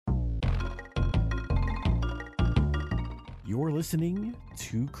You're listening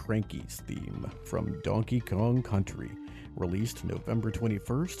to Cranky's theme from Donkey Kong Country, released November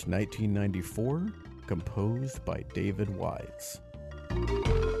 21st, 1994, composed by David Wise.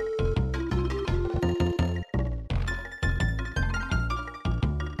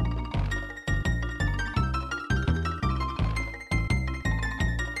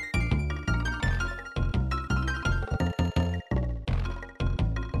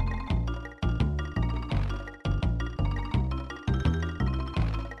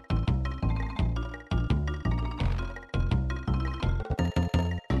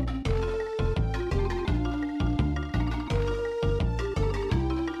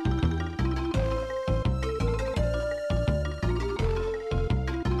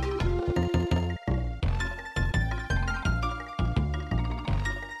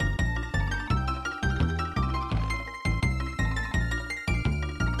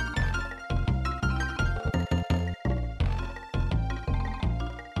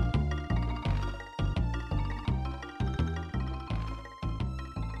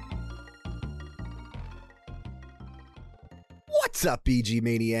 What's up, BG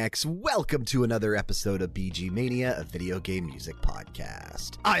Maniacs? Welcome to another episode of BG Mania, a video game music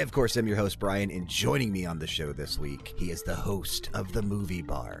podcast. I, of course, am your host, Brian, and joining me on the show this week, he is the host of the Movie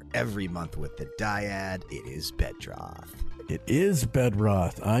Bar. Every month with the Dyad, it is Bedroth. It is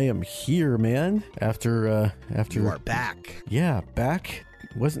Bedroth. I am here, man. After You are back. Yeah, back.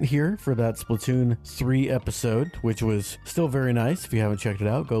 Wasn't here for that Splatoon 3 episode, which was still very nice. If you haven't checked it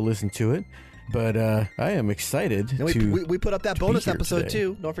out, go listen to it. But I am excited we put up that bonus episode today.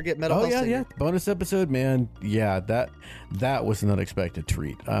 Too. Don't forget Metal Oh Health yeah, Singer. yeah, bonus episode, man. Yeah, that was an unexpected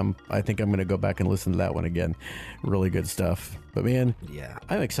treat. I think I'm gonna go back and listen to that one again. Really good stuff. But man, yeah,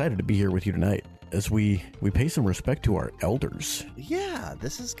 I'm excited to be here with you tonight as we pay some respect to our elders. Yeah,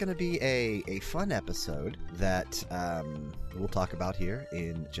 this is gonna be a fun episode that we'll talk about here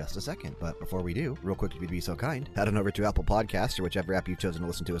in just a second. But before we do, real quick, if you'd be so kind, head on over to Apple Podcasts or whichever app you've chosen to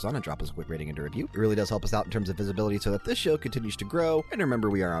listen to us on and drop us a quick rating and a review. It really does help us out in terms of visibility so that this show continues to grow. And remember,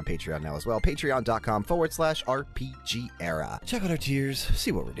 we are on Patreon now as well. Patreon.com/RPG Era. Check out our tiers,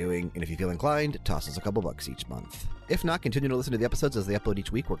 see what we're doing, and if you feel inclined, toss us a couple bucks each month. If not, continue to listen to the episodes as they upload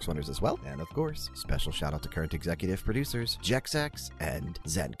each week. Works wonders as well. And of course, special shout out to current executive producers Jexax and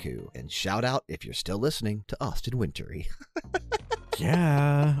Zenku. And shout out, if you're still listening, to Austin Wintory.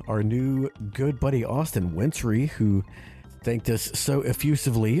 Yeah, our new good buddy Austin Wintory, who thanked us so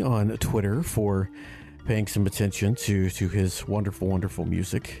effusively on Twitter for paying some attention to his wonderful, wonderful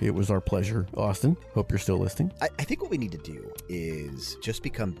music. It was our pleasure, Austin. Hope you're still listening. I think what we need to do is just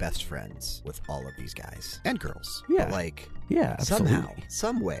become best friends with all of these guys and girls. Yeah. But Yeah, absolutely. somehow,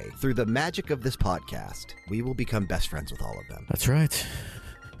 some way, through the magic of this podcast, we will become best friends with all of them. That's right.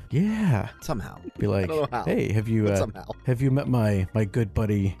 Yeah. Somehow. Be like, I don't know how, hey, have you met my good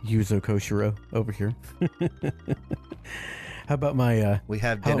buddy Yuzo Koshiro over here? How about my we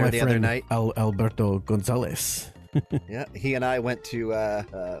had dinner the other night. Alberto Gonzalez. Yeah, he and I went to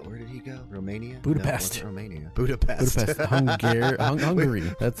where did he go? Romania? Budapest. No, it wasn't Romania. Budapest.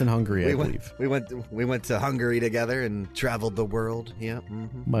 Hungary. That's in Hungary, I believe. We went to Hungary together and traveled the world. Yeah.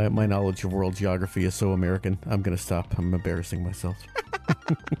 Mm-hmm. My knowledge of world geography is so American. I'm gonna stop. I'm embarrassing myself.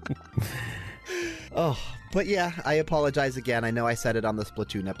 Oh, but yeah, I apologize again. I know I said it on the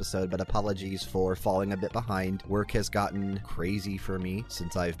Splatoon episode, but apologies for falling a bit behind. Work has gotten crazy for me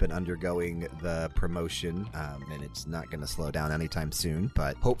since I've been undergoing the promotion, and it's not going to slow down anytime soon,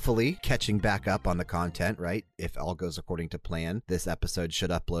 but hopefully catching back up on the content, right? If all goes according to plan, this episode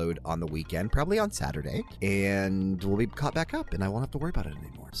should upload on the weekend, probably on Saturday, and we'll be caught back up, and I won't have to worry about it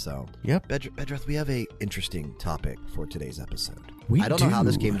anymore. So, yep. Bedroth, we have a interesting topic for today's episode. I don't know how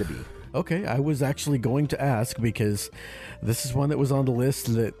this came to be. Okay, I was actually going to ask because this is one that was on the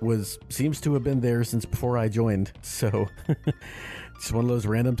list that seems to have been there since before I joined. So it's one of those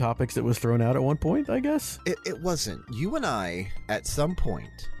random topics that was thrown out at one point, I guess. It wasn't. You and I, at some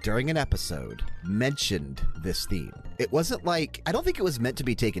point during an episode, mentioned this theme. It wasn't like, I don't think it was meant to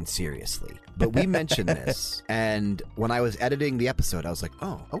be taken seriously, but we mentioned this. And when I was editing the episode, I was like,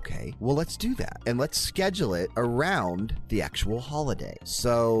 oh, okay, well, let's do that. And let's schedule it around the actual holiday.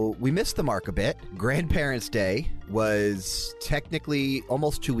 So we missed the mark a bit. Grandparents' Day was technically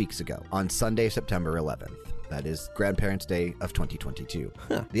almost 2 weeks ago on Sunday, September 11th. That is Grandparents' Day of 2022.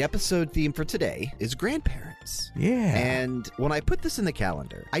 Huh. The episode theme for today is grandparents. Yeah. And when I put this in the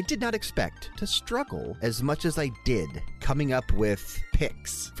calendar, I did not expect to struggle as much as I did coming up with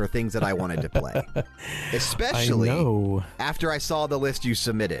picks for things that I wanted to play. Especially after I saw the list you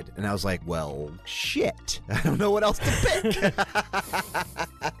submitted. And I was like, well, shit. I don't know what else to pick.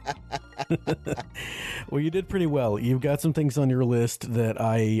 Well, you did pretty well. You've got some things on your list that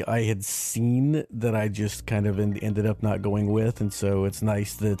I had seen that I just kind of ended up not going with, and so it's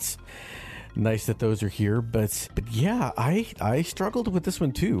nice that those are here. But yeah, I struggled with this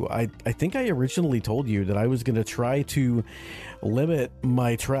one too. I think I originally told you that I was going to try to limit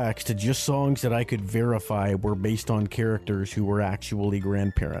my tracks to just songs that I could verify were based on characters who were actually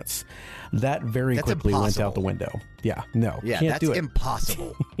grandparents. That that's quickly impossible. Went out the window. Yeah, no, can't do it. That's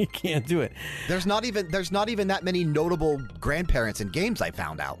impossible. You can't do it. There's not even that many notable grandparents in games. I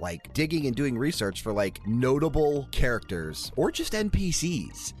found out, like digging and doing research for like notable characters or just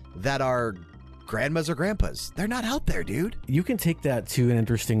NPCs that are grandmas or grandpas. They're not out there, dude. You can take that to an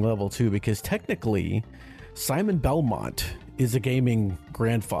interesting level too, because technically Simon Belmont is a gaming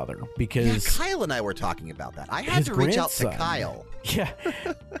grandfather, because Kyle and I were talking about that. I had to reach out to Kyle. Yeah,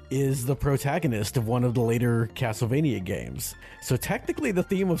 is the protagonist of one of the later Castlevania games. So technically the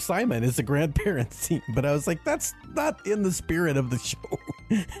theme of Simon is a grandparent theme, but I was like, that's not in the spirit of the show.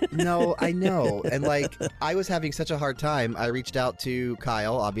 No, I know. And like, I was having such a hard time. I reached out to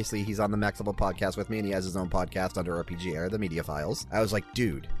Kyle. Obviously, he's on the Max Level podcast with me, and he has his own podcast under RPG Era, the Media Files. I was like,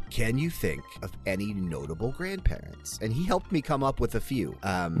 dude, can you think of any notable grandparents? And he helped me come up with a few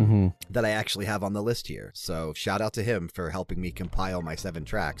that I actually have on the list here. So shout out to him for helping me compile my 7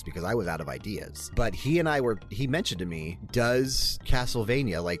 tracks, because I was out of ideas. But he mentioned to me, does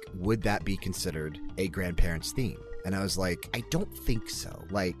Castlevania, like, would that be considered a grandparent's theme? And I was like, I don't think so.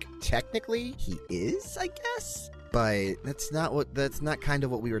 Like, technically he is, I guess. But that's not kind of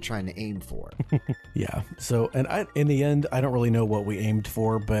what we were trying to aim for. Yeah. So, and in the end, I don't really know what we aimed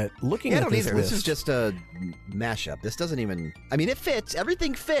for, but looking at this list, this is just a mashup. This doesn't even, I mean, it fits.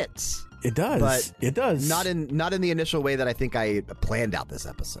 Everything fits. It does. But it does. Not in the initial way that I think I planned out this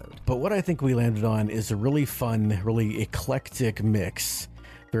episode. But what I think we landed on is a really fun, really eclectic mix,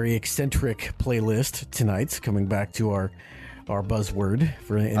 very eccentric playlist tonight, coming back to our buzzword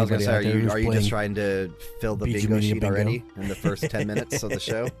for anybody I was gonna say, out there. Are you just trying to fill the bingo sheet already in the first 10 minutes of the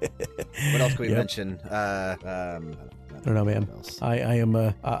show? What else can we mention? I don't know, man. I am.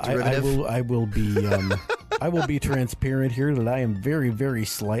 I will be. I will be transparent here that I am very, very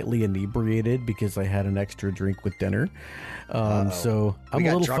slightly inebriated because I had an extra drink with dinner. So I'm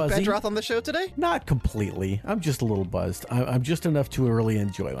a little fuzzy. Bedroth on the show today? Not completely. I'm just a little buzzed. I'm just enough to really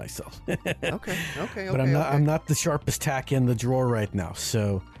enjoy myself. Okay. But I'm not the sharpest tack in the drawer right now.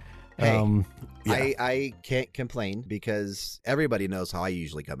 So. Hey, yeah. I can't complain because everybody knows how I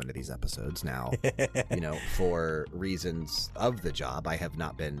usually come into these episodes now. For reasons of the job, I have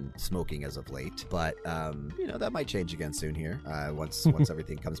not been smoking as of late, but that might change again soon here. Once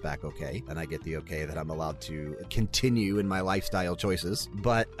everything comes back okay, and I get the okay that I'm allowed to continue in my lifestyle choices.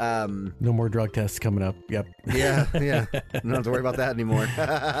 But no more drug tests coming up. Yep. Yeah. Don't have to worry about that anymore.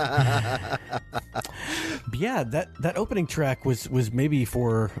 But yeah, that opening track was maybe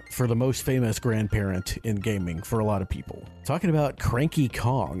for the most famous grandparent in gaming for a lot of people. Talking about Cranky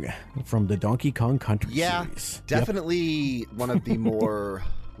Kong from the Donkey Kong Country series. Definitely one of the more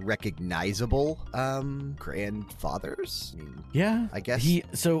recognizable grandfathers. I guess.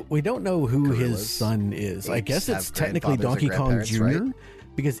 So we don't know who his son is. I guess it's technically Donkey Kong Jr., right?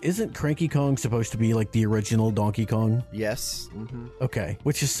 Because isn't Cranky Kong supposed to be like the original Donkey Kong? Yes. Mm-hmm. Okay,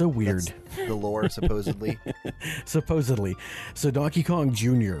 which is so weird. That's the lore, supposedly. Supposedly. So Donkey Kong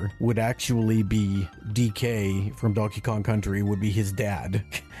Jr. would actually be DK from Donkey Kong Country, would be his dad.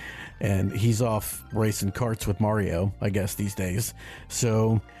 And he's off racing karts with Mario, I guess, these days.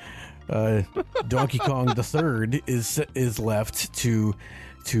 So Donkey Kong the Third is left to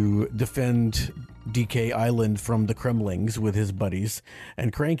defend DK Island from the Kremlings with his buddies,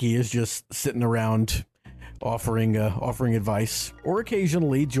 and Cranky is just sitting around offering advice or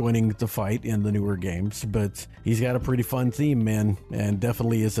occasionally joining the fight in the newer games. But he's got a pretty fun theme, man, and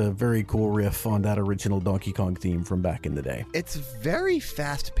definitely is a very cool riff on that original Donkey Kong theme from back in the day. It's very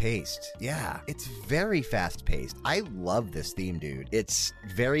fast-paced. Yeah, it's very fast-paced. I love this theme, dude. It's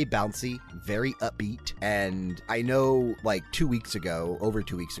very bouncy, very upbeat, and I know like over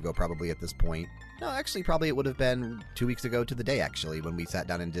 2 weeks ago probably at this point, no, actually, probably it would have been 2 weeks ago to the day, actually, when we sat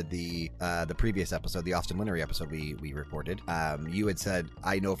down and did the previous episode, the Austin Winery episode we recorded. You had said,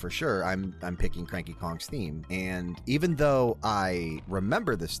 I know for sure I'm picking Cranky Kong's theme. And even though I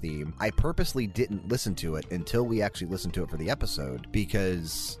remember this theme, I purposely didn't listen to it until we actually listened to it for the episode,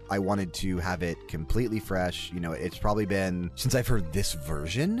 because I wanted to have it completely fresh. It's probably been, since I've heard this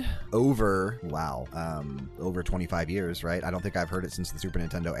version, over 25 years, right? I don't think I've heard it since the Super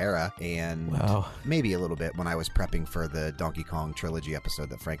Nintendo era. And wow. maybe a little bit when I was prepping for the Donkey Kong trilogy episode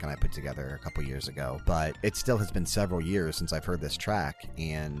that Frank and I put together a couple years ago. But it still has been several years since I've heard this track,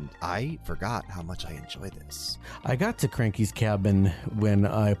 and I forgot how much I enjoy this. I got to Cranky's Cabin when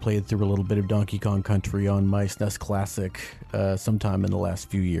I played through a little bit of Donkey Kong Country on my SNES Classic sometime in the last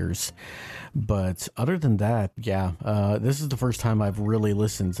few years. But other than that, yeah, this is the first time I've really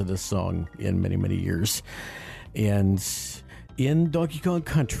listened to this song in many, many years. And in Donkey Kong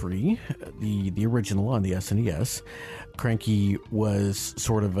Country, the original on the SNES, Cranky was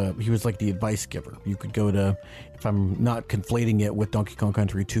sort of he was like the advice giver. You could go to, if I'm not conflating it with Donkey Kong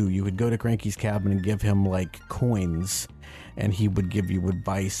Country 2, you could go to Cranky's cabin and give him like coins, and he would give you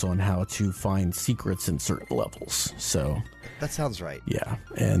advice on how to find secrets in certain levels. So that sounds right. Yeah,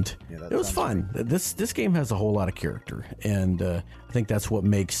 and it was fun. Right. This game has a whole lot of character, and I think that's what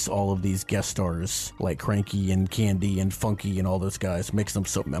makes all of these guest stars like Cranky and Candy and Funky and all those guys makes them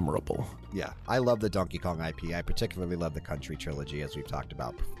so memorable. Yeah, I love the Donkey Kong IP. I particularly love the Country trilogy, as we've talked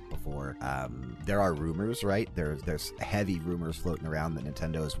about before. There are rumors, right? There's heavy rumors floating around that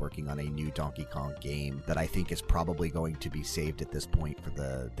Nintendo is working on a new Donkey Kong game that I think is probably going to be saved at this point for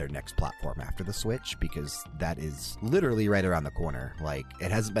their next platform after the Switch, because that is literally right around the corner. Like,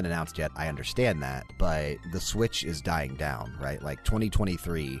 it hasn't been announced yet, I understand that, but the Switch is dying down, right? Like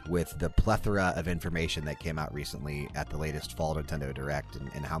 2023, with the plethora of information that came out recently at the latest Fall Nintendo Direct,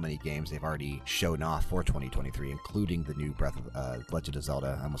 and how many games they've already shown off for 2023, including the new Legend of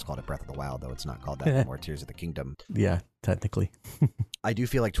Zelda. I almost called it Breath of the Wild, though it's not called that anymore. Tears of the Kingdom. Yeah, technically. I do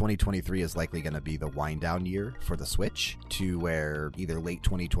feel like 2023 is likely going to be the wind down year for the Switch, to where either late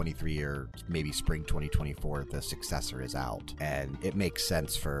 2023 or maybe spring 2024 the successor is out, and it makes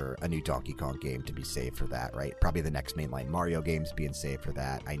sense for a new Donkey Kong game to be saved for that, right? Probably the next mainline Mario game's being saved for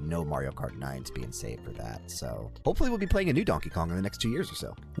that. I know Mario Kart 9's being saved for that, so hopefully we'll be playing a new Donkey Kong in the next 2 years or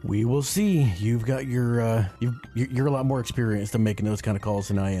so. We will see. You've got you're a lot more experienced in making those kind of calls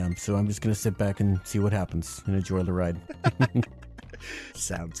than I am, so I'm just going to sit back and see what happens and enjoy the ride.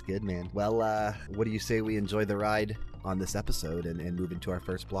 Sounds good, man. Well, what do you say we enjoy the ride on this episode and move into our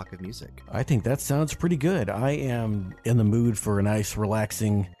first block of music? I think that sounds pretty good. I am in the mood for a nice,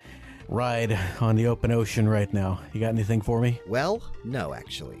 relaxing ride on the open ocean right now. You got anything for me? Well, no,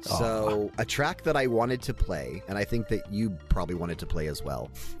 actually. So a track that I wanted to play, and I think that you probably wanted to play as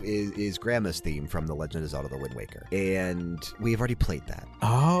well, is Grandma's theme from The Legend of Zelda: The Wind Waker. And we've already played that.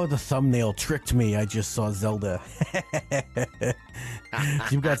 Oh, the thumbnail tricked me. I just saw Zelda.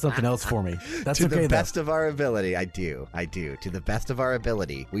 You've got something else for me. That's to okay, the best of our ability. I do. To the best of our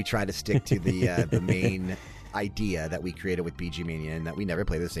ability, we try to stick to the main idea that we created with BG Mania, and that we never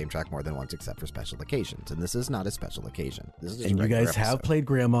play the same track more than once except for special occasions. And this is not a special occasion. This is just and a you guys episode. have played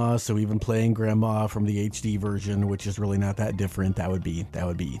Grandma, so even playing Grandma from the HD version, which is really not that different, that would be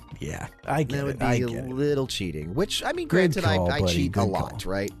yeah. I get it. That would be a little cheating, which, I mean, granted, I cheat a lot,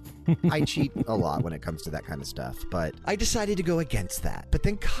 right? I cheat a lot when it comes to that kind of stuff, but I decided to go against that. But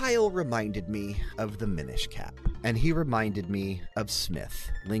then Kyle reminded me of the Minish Cap, and he reminded me of Smith,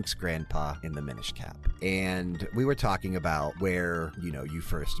 Link's grandpa in the Minish Cap. And we were talking about where, you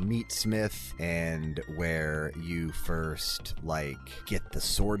first meet Smith and where you first, get the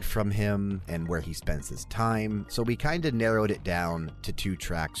sword from him and where he spends his time. So we kind of narrowed it down to 2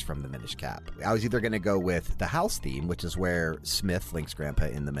 tracks from the Minish Cap. I was either going to go with the house theme, which is where Smith, Link's grandpa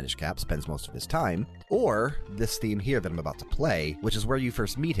in the Minish Cap, spends most of his time, or this theme here that I'm about to play, which is where you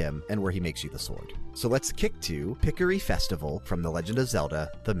first meet him and where he makes you the sword. So let's kick to Pickery Festival from The Legend of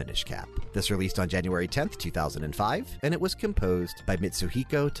Zelda: The Minish Cap. This released on January 10th, 2005, and it was composed by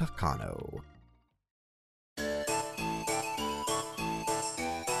Mitsuhiko Takano.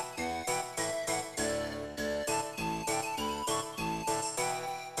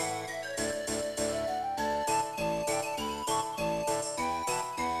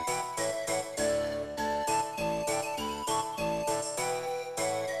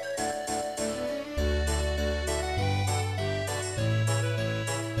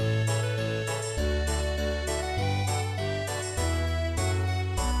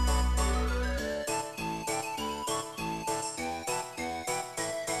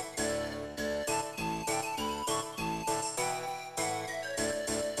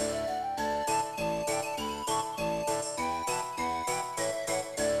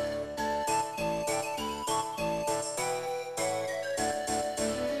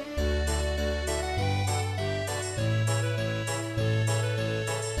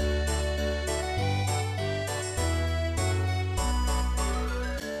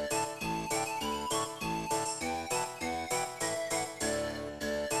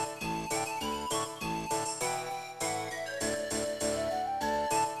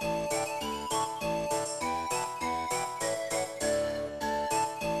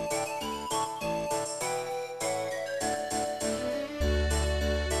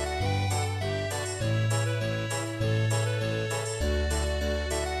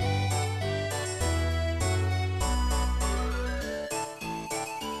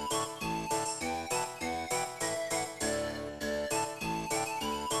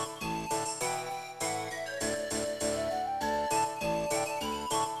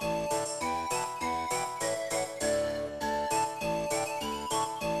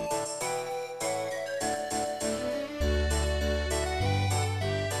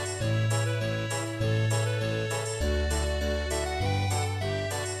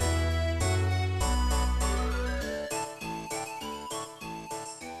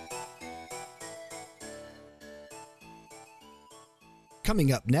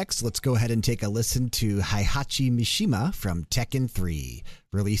 Coming up next, let's go ahead and take a listen to Heihachi Mishima from Tekken 3,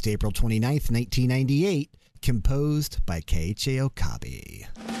 released April 29th, 1998, composed by Keiichi Okabe.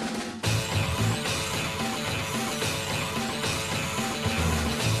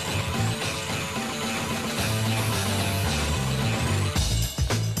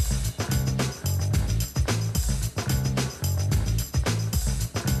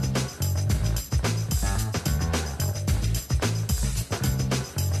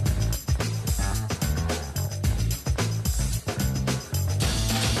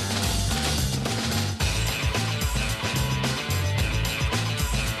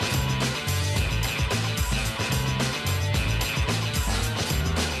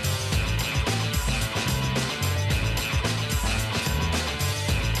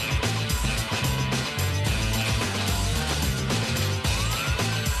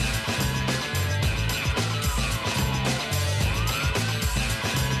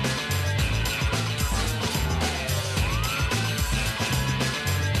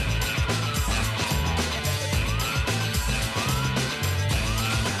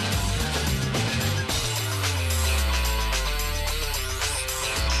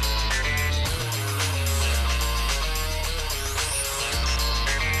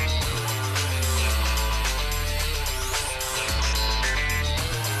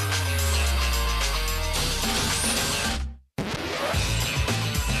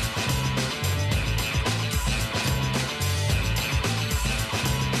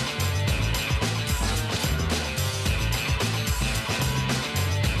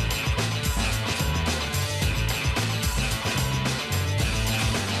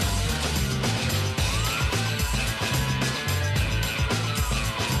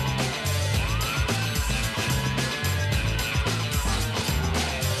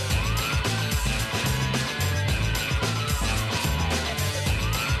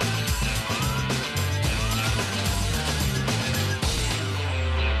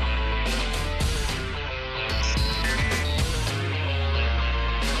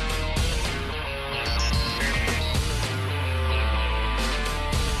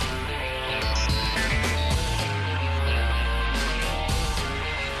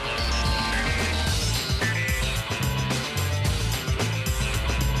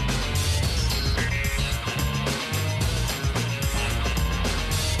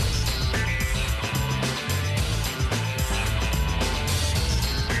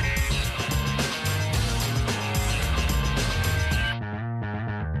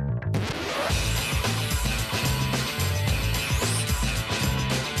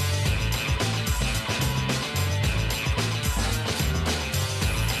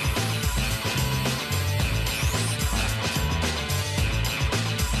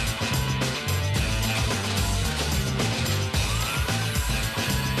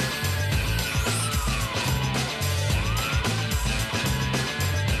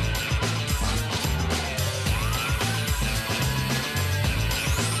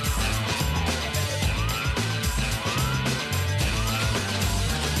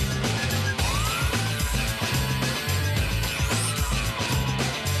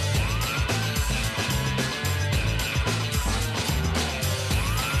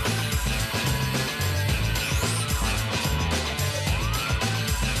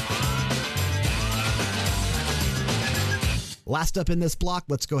 Last up in this block,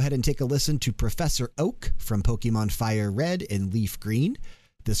 let's go ahead and take a listen to Professor Oak from Pokemon Fire Red and Leaf Green.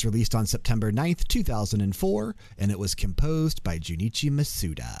 This released on September 9th, 2004, and it was composed by Junichi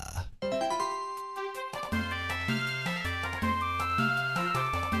Masuda.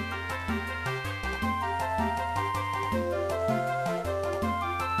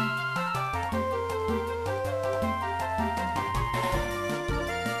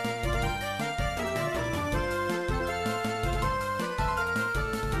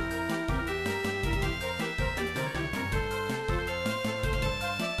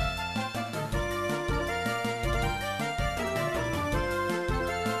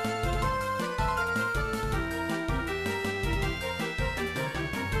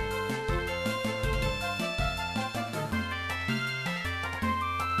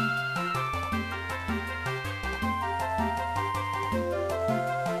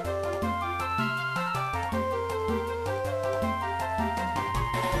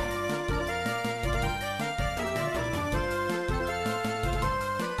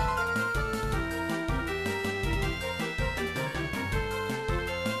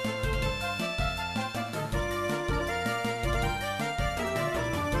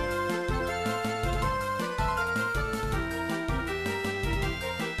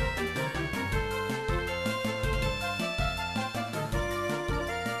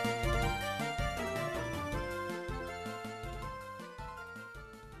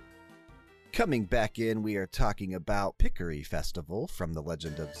 Coming back in, we are talking about Pickery Festival from The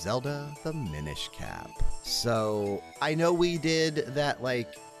Legend of Zelda, the Minish Cap. So, I know we did that,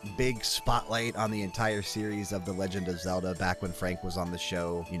 like, big spotlight on the entire series of The Legend of Zelda back when Frank was on the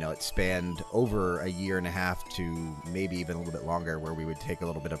show. You know, it spanned over a year and a half to maybe even a little bit longer, where we would take a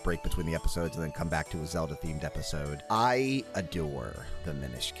little bit of break between the episodes and then come back to a Zelda-themed episode. I adore the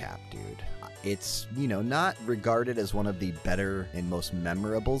Minish Cap, dude. It's, you know, not regarded as one of the better and most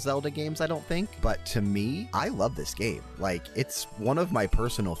memorable Zelda games, I don't think. But to me, I love this game. Like, it's one of my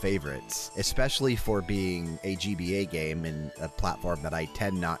personal favorites, especially for being a GBA game and a platform that I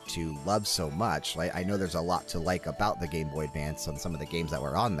tend not to love so much. Like, I know there's a lot to like about the Game Boy Advance and some of the games that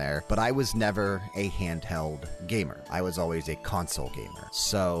were on there, but I was never a handheld gamer. I was always a console gamer.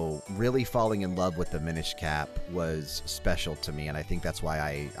 So really falling in love with the Minish Cap was special to me, and I think that's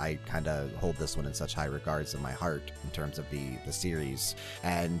why I kind of hold this one in such high regards in my heart in terms of the series.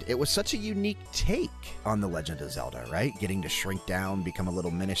 And it was such a unique take on The Legend of Zelda, right? Getting to shrink down, become a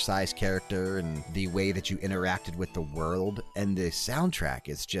little Minish-sized character, and the way that you interacted with the world. And the soundtrack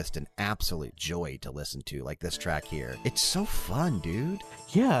is just an absolute joy to listen to, like this track here. It's so fun, dude.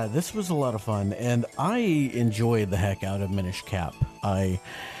 Yeah, this was a lot of fun, and I enjoyed the heck out of Minish Cap. I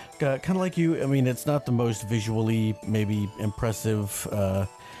kind of like you. I mean, it's not the most visually maybe impressive,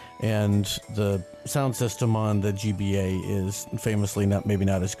 and the sound system on the GBA is famously not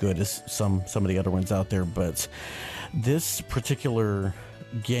as good as some of the other ones out there, but this particular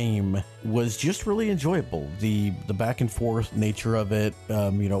game was just really enjoyable. The back and forth nature of it,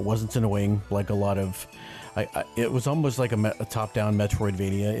 you know, it wasn't annoying like a lot of. It was almost like a top-down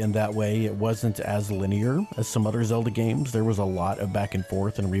Metroidvania in that way. It wasn't as linear as some other Zelda games. There was a lot of back and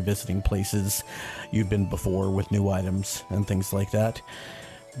forth and revisiting places you'd been before with new items and things like that.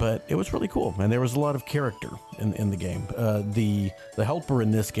 But it was really cool, and there was a lot of character in the game. The helper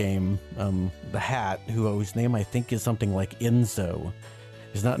in this game, the hat, whose name I think is something like Enzo,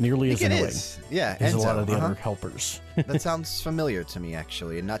 is not nearly as annoying yeah, as Enzo, a lot of the other helpers. That sounds familiar to me,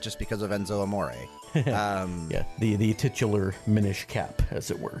 actually, and not just because of Enzo Amore. Yeah, the titular Minish Cap,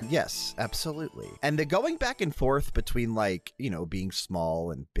 as it were. Yes, absolutely. And the going back and forth between, like, you know, being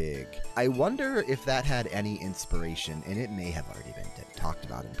small and big, I wonder if that had any inspiration, and it may have already been talked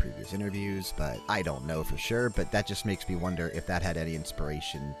about in previous interviews, but I don't know for sure. But that just makes me wonder if that had any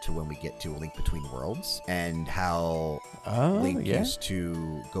inspiration to when we get to A Link Between Worlds, and how Link used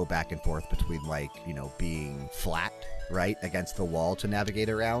to go back and forth between, like, you know, being flat, right, against the wall to navigate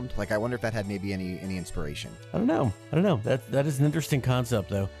around. Like, I wonder if that had maybe any inspiration. I don't know. That is an interesting concept,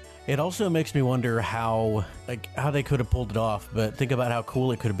 though. It also makes me wonder how they could have pulled it off. But think about how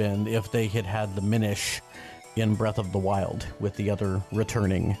cool it could have been if they had the Minish in Breath of the Wild with the other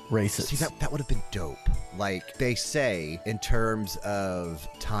returning races. See, that would have been dope. Like they say, in terms of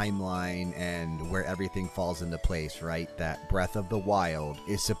timeline and where everything falls into place, right? That Breath of the Wild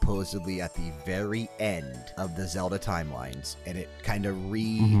is supposedly at the very end of the Zelda timelines, and it kind of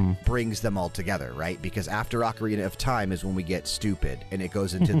brings them all together, right? Because after Ocarina of Time is when we get stupid, and it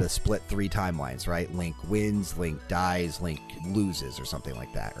goes into the split 3 timelines, right? Link wins, Link dies, Link loses, or something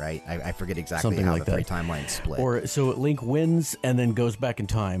like that, right? I forget exactly something how like the 3 that. timelines split. Or so Link wins and then goes back in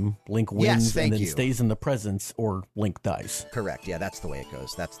time. Link wins and then stays in the presence, or Link dies. Correct. Yeah, that's the way it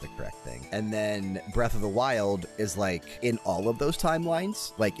goes. That's the correct thing. And then Breath of the Wild is like in all of those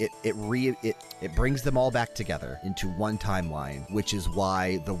timelines, like it brings them all back together into one timeline, which is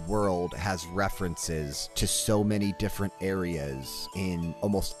why the world has references to so many different areas in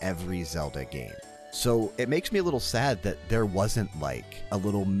almost every Zelda game. So it makes me a little sad that there wasn't like a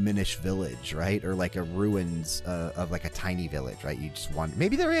little Minish village, right? Or like a ruins of like a tiny village, right? You just wonder.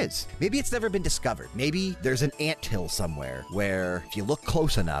 Maybe there is. Maybe it's never been discovered. Maybe there's an anthill somewhere where if you look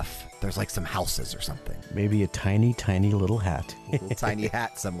close enough, there's like some houses or something. Maybe a tiny, tiny little hat. A little tiny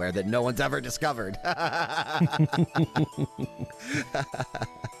hat somewhere that no one's ever discovered.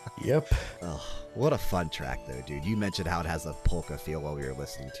 Yep. Oh, what a fun track, though, dude. You mentioned how it has a polka feel while we were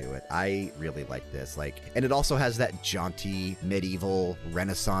listening to it. I really like this. And it also has that jaunty, medieval,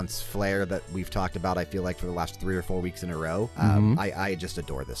 Renaissance flair that we've talked about, I feel like, for the last 3 or 4 weeks in a row. I just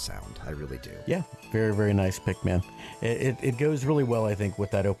adore this sound. I really do. Yeah, very, very nice pick, man. It goes really well, I think,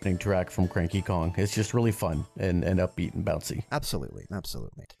 with that opening track from Cranky Kong. It's just really fun and upbeat and bouncy. Absolutely.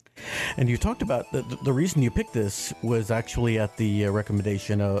 Absolutely. And you talked about the reason you picked this was actually at the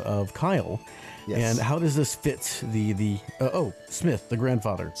recommendation of Kyle. Yes. And how does this fit Smith, the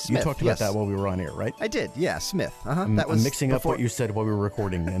grandfather? Smith, you talked about that while we were on air, right? I did, yeah, Smith. I'm mixing up what you said while we were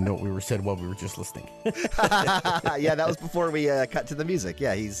recording and what we said while we were just listening. Yeah, that was before we cut to the music.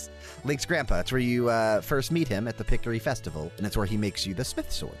 Yeah, he's Link's grandpa. It's where you first meet him at the Pickery Festival, and it's where he makes you the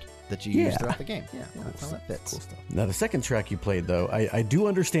Smith sword. that you use Yeah. throughout the game. Yeah, that's how that fits. Cool stuff. Now, the second track you played, though, I do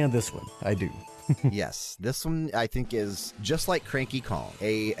understand this one. I do. Yes, this one I think is just like Cranky Kong,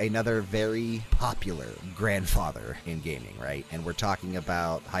 another very popular grandfather in gaming, right? And we're talking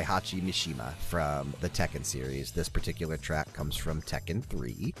about Heihachi Mishima from the Tekken series. This particular track comes from Tekken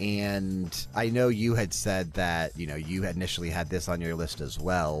 3. And I know you had said that, you had initially had this on your list as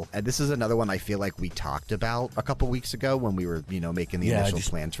well. And this is another one I feel like we talked about a couple weeks ago when we were, making the initial just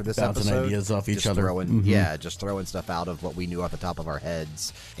plans for this bouncing episode. ideas off each Just other. throwing, Yeah, just throwing stuff out of what we knew off the top of our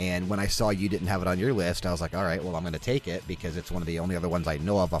heads. And when I saw you didn't have it on your list, I was like, all right, well, I'm going to take it because it's one of the only other ones I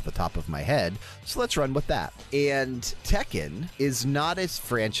know of off the top of my head. So let's run with that. And Tekken is not a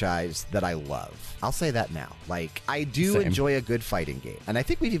franchise that I love. I'll say that now. Like, I do Same. enjoy a good fighting game. And I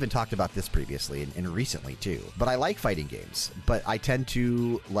think we've even talked about this previously and recently too. But I like fighting games. But I tend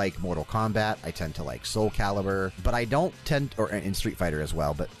to like Mortal Kombat. I tend to like Soul Calibur. But I don't tend, or in Street Fighter as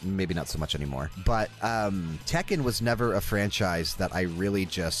well, but maybe not so much anymore. But Tekken was never a franchise that I really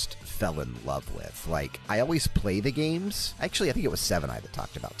just fell in love with. Like, I always play the games. Actually, I think it was 7 I that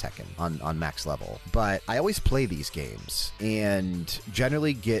talked about Tekken on max level. But I always play these games and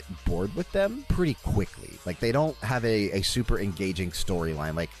generally get bored with them pretty quickly. Like, they don't have a super engaging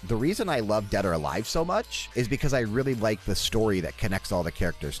storyline. Like, the reason I love Dead or Alive so much is because I really like the story that connects all the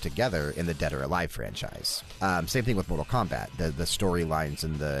characters together in the Dead or Alive franchise. Same thing with Mortal Kombat. The storylines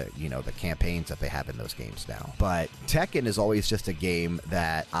and the campaigns that they have in those games now. But Tekken is always just a game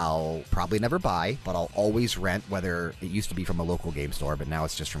that I'll probably never buy, but I'll always rent, whether it used to be from a local game store, but now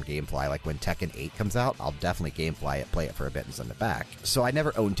it's just from GameFly. Like when Tekken 8 comes out, I'll definitely GameFly it, play it for a bit and send it back. So I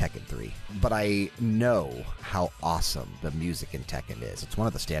never owned Tekken 3, but I know how awesome the music in Tekken is. It's one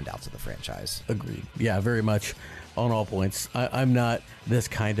of the standouts of the franchise. Agreed. Yeah, very much on all points. I'm not this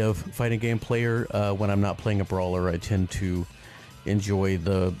kind of fighting game player. When I'm not playing a brawler, I tend to enjoy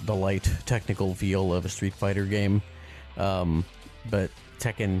the light technical feel of a Street Fighter game. But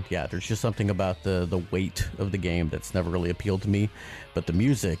Tekken, yeah, there's just something about the weight of the game that's never really appealed to me. But the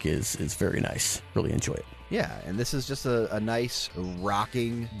music is very nice. Really enjoy it. Yeah, and this is just a nice,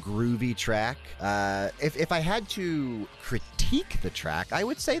 rocking, groovy track. If I had to critique the track, I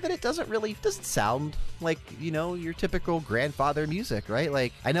would say that it doesn't sound like, your typical grandfather music, right?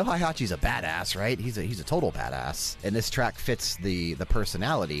 Like, I know Heihachi's a badass, right? He's a total badass, and this track fits the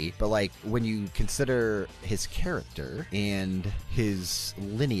personality, but like, when you consider his character and his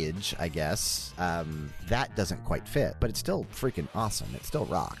lineage, I guess, that doesn't quite fit, but it's still freaking awesome. It still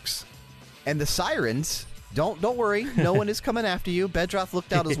rocks. And the sirens... Don't worry, no one is coming after you. Bedroth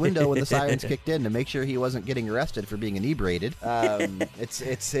looked out his window when the sirens kicked in to make sure he wasn't getting arrested for being inebriated.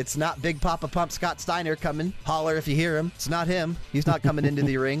 It's not Big Papa Pump Scott Steiner coming. Holler if you hear him. It's not him. He's not coming into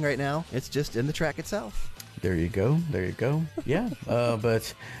the ring right now. It's just in the track itself. There you go. Yeah,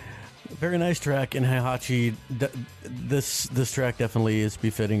 but very nice track. And Heihachi, this track definitely is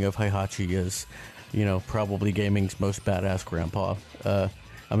befitting of Heihachi as, probably gaming's most badass grandpa.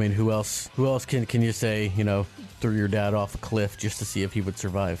 I mean, who else can you say, threw your dad off a cliff just to see if he would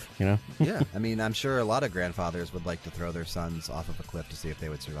survive, Yeah, I mean, I'm sure a lot of grandfathers would like to throw their sons off of a cliff to see if they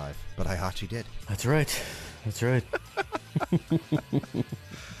would survive. But Heihachi did. That's right.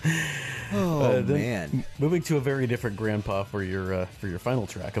 Oh, man. Moving to a very different grandpa for your final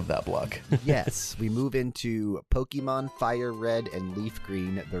track of that block. Yes, we move into Pokemon Fire Red and Leaf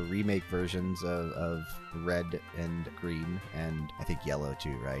Green, the remake versions of Red and Green, and I think Yellow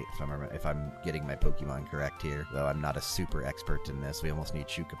too, right? If I'm getting my Pokemon correct here, though I'm not a super expert in this. We almost need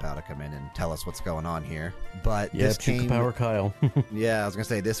Chukapau to come in and tell us what's going on here. But Yeah, this came... Chukapau or Kyle. Yeah, I was going to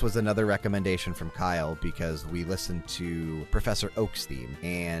say, this was another recommendation from Kyle because we listened to Professor Oak's theme,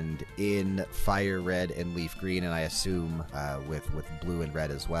 and in Fire Red and Leaf Green, and I assume with Blue and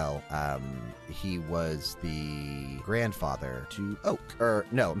Red as well, he was the grandfather to Oak. Or,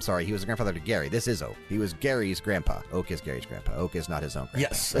 no, I'm sorry, he was the grandfather to Gary. This is Oak. He was Gary's grandpa. Oak is Gary's grandpa. Oak is not his own grandpa.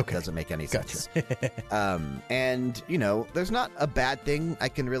 Yes, okay. That doesn't make any sense. Gotcha. And, there's not a bad thing I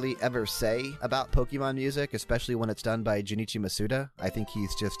can really ever say about Pokemon music, especially when it's done by Junichi Masuda. I think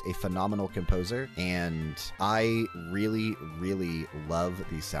he's just a phenomenal composer, and I really, really love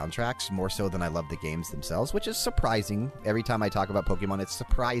these soundtracks more so than I love the games themselves, which is surprising. Every time I talk about Pokemon, it's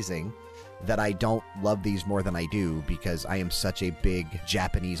surprising that I don't love these more than I do because I am such a big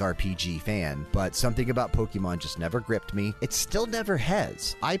Japanese RPG fan, but something about Pokemon just never gripped me. It still never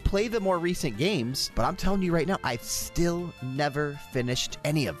has. I play the more recent games, but I'm telling you right now, I've still never finished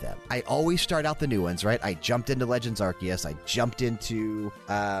any of them. I always start out the new ones, right? I jumped into Legends Arceus. I jumped into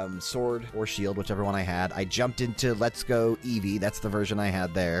Sword or Shield, whichever one I had. I jumped into Let's Go Eevee. That's the version I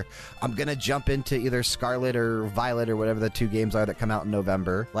had there. I'm going to jump into either Scarlet or Violet or whatever the two games are that come out in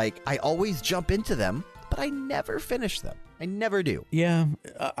November. Like, I always jump into them, but I never finish them. I never do. Yeah,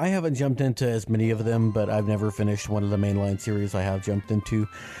 I haven't jumped into as many of them, but I've never finished one of the mainline series I have jumped into.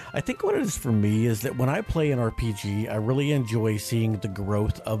 I think what it is for me is that when I play an RPG, I really enjoy seeing the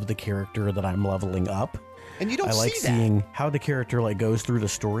growth of the character that I'm leveling up. And you don't I like see seeing how the character like goes through the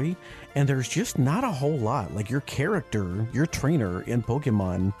story, and there's just not a whole lot. Like your character, your trainer in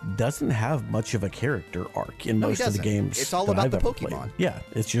Pokemon doesn't have much of a character arc in most of the games. It's all that about I've the ever Pokemon. played. Yeah,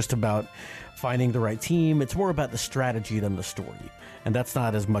 it's just about finding the right team. It's more about the strategy than the story, and that's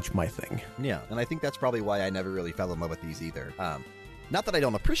not as much my thing. Yeah, and I think that's probably why I never really fell in love with these either. Not that I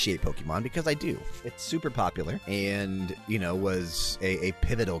don't appreciate Pokemon, because I do. It's super popular and, you know, was a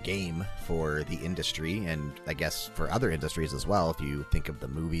pivotal game for the industry and I guess for other industries as well. If you think of the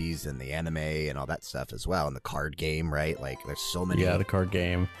movies and the anime and all that stuff as well, and the card game, right? Like there's so many. Yeah, the card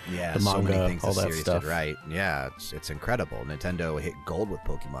game. Yeah, the so manga, many things all the that series stuff. did right. Yeah, it's incredible. Nintendo hit gold with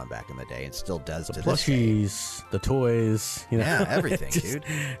Pokemon back in the day and still does The to this day. plushies, the toys, you know. Yeah, everything, Just- dude.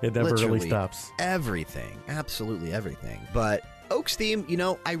 It never Literally really stops. Everything. Absolutely everything. But Oak's theme, you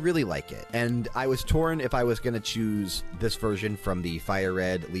know, I really like it. And I was torn if I was going to choose this version from the Fire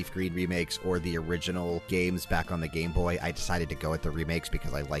Red, Leaf Green remakes or the original games back on the Game Boy. I decided to go with the remakes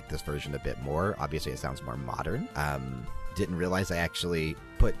because I like this version a bit more. Obviously, it sounds more modern. Didn't realize I actually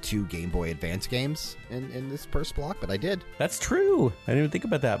put 2 Game Boy Advance games in this first block, but I did. That's true. I didn't even think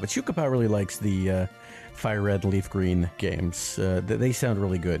about that. But Shukapow really likes the Fire Red, Leaf Green games. They sound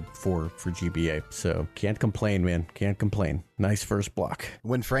really good for GBA. So can't complain, man. Can't complain. Nice first block.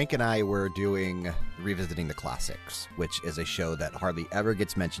 When Frank and I were doing Revisiting the Classics, which is a show that hardly ever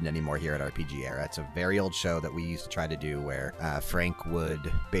gets mentioned anymore here at RPG Era. It's a very old show that we used to try to do where Frank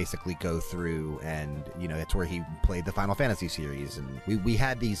would basically go through and, you know, it's where he played the Final Fantasy series. And we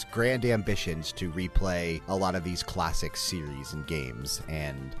had these grand ambitions to replay a lot of these classic series and games.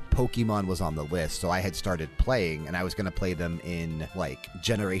 And Pokemon was on the list. So I had started playing and I was going to play them in like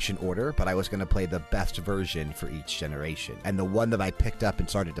generation order, but I was going to play the best version for each generation. And the one that I picked up and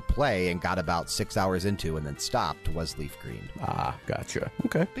started to play and got about 6 hours into and then stopped was Leaf Green. Ah, gotcha.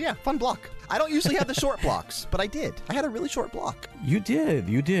 Okay. But yeah, fun block. I don't usually have the short blocks, but I did. I had a really short block. You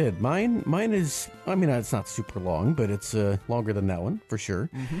did. Mine is, I mean, it's not super long, but it's longer than that one for sure.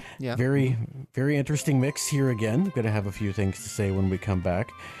 Mm-hmm. Yeah. Very, very interesting mix here again. Going to have a few things to say when we come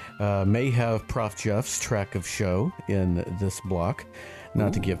back. May have Prof. Jeff's track of show in this block.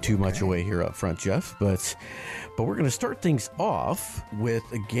 Not to give too much away here up front, Jeff, but we're going to start things off with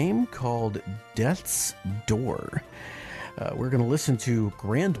a game called Death's Door. We're going to listen to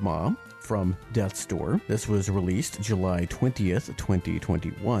Grandma from Death's Door. This was released July 20th,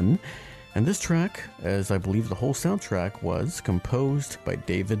 2021. And this track, as I believe the whole soundtrack, was composed by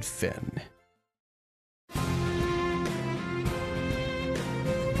David Finn.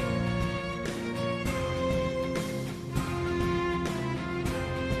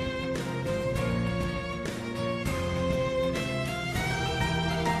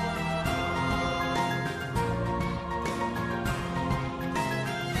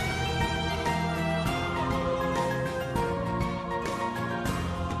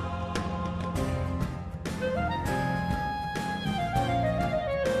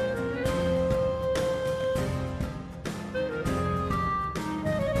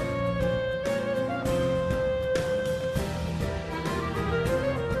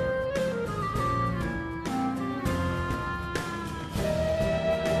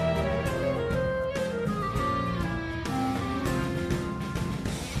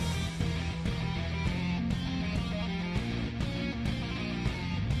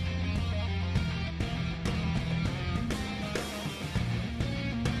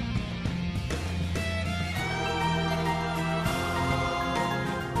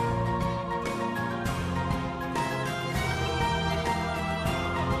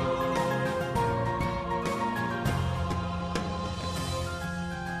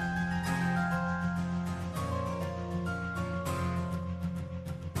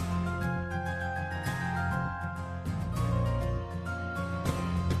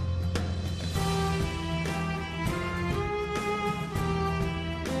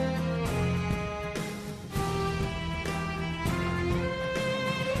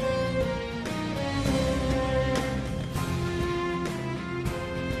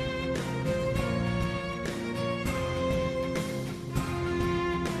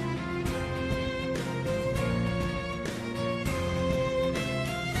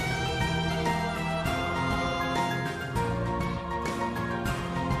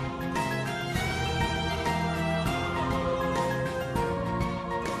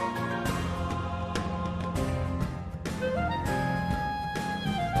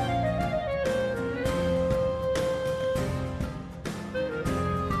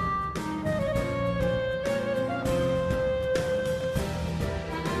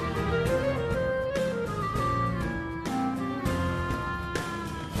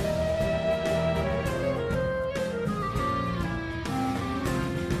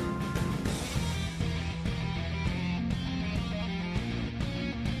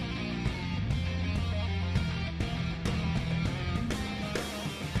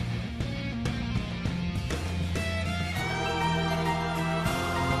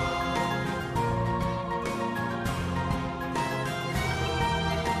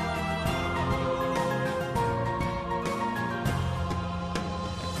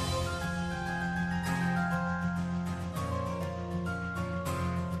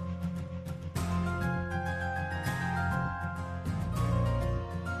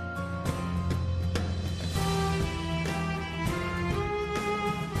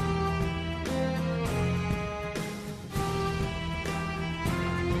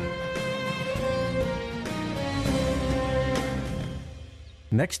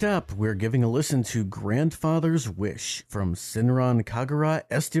 Next up, we're giving a listen to Grandfather's Wish from Senran Kagura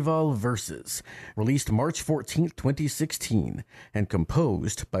Estival Verses, released March 14th, 2016, and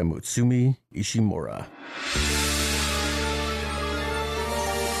composed by Mutsumi Ishimura.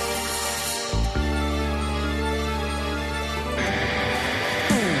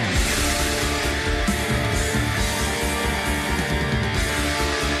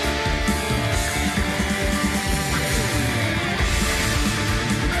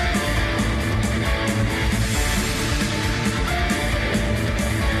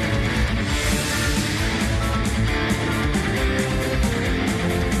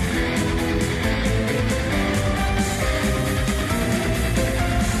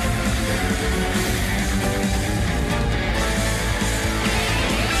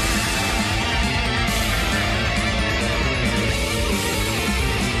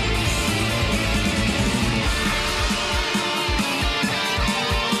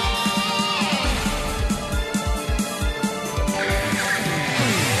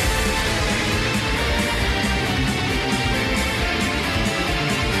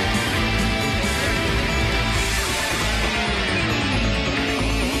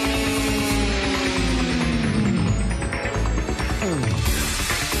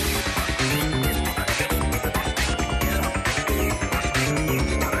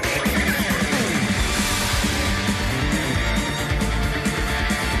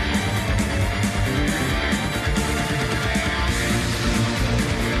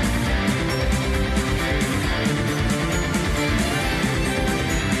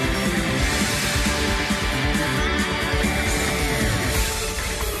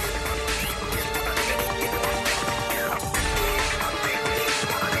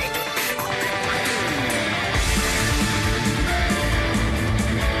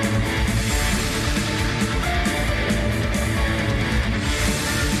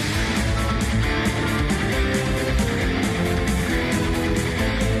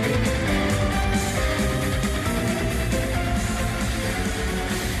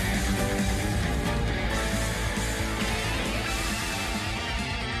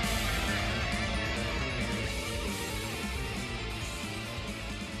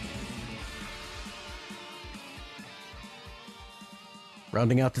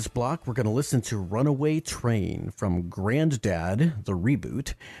 Rounding out this block, we're going to listen to Runaway Train from Granddad, the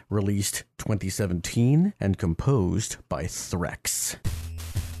reboot, released 2017 and composed by Threx.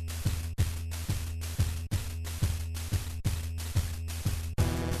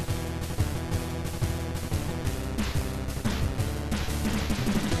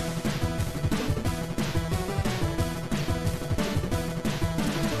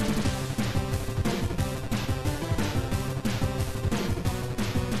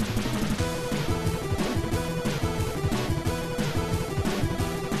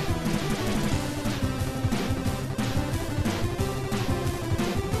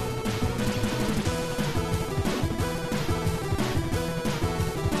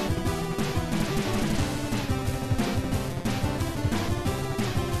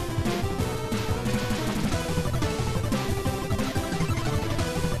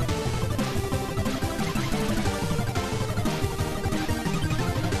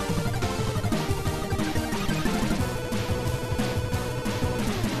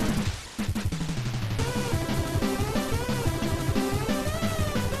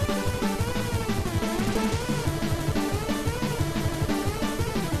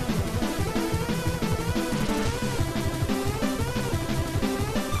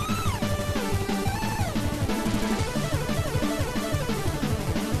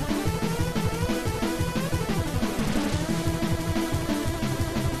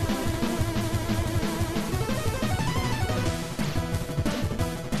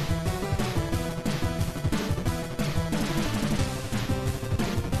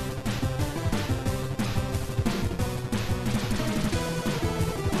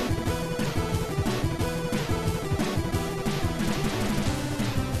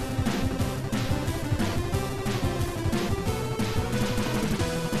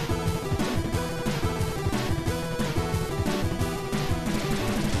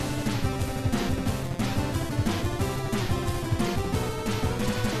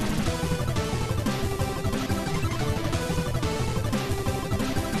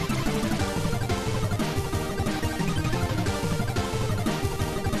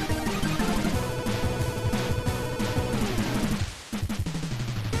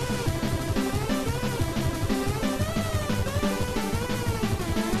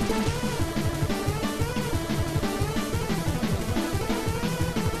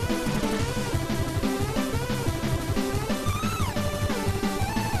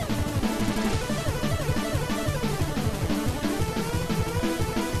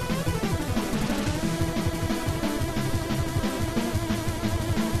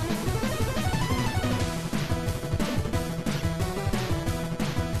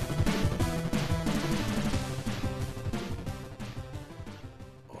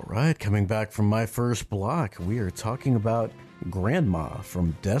 right, coming back from my first block, we are talking about Grandma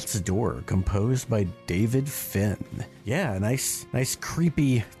from Death's Door, composed by David Finn. Yeah, nice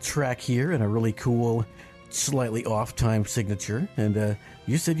creepy track here and a really cool, slightly off time signature. And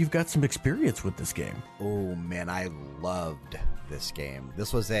you said you've got some experience with this game. Oh man, I loved this game.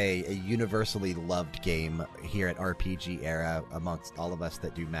 This was a universally loved game here at RPG Era amongst all of us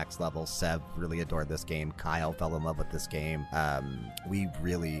that do max level. Seb really adored this game. Kyle fell in love with this game. We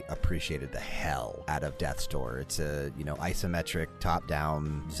really appreciated the hell out of Death's Door. It's a isometric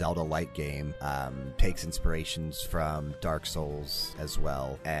top-down Zelda-like game. Takes inspirations from Dark Souls as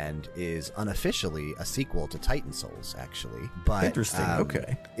well, and is unofficially a sequel to Titan Souls, actually. But interesting.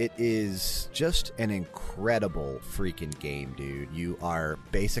 Okay, it is just an incredible freaking game, dude. You are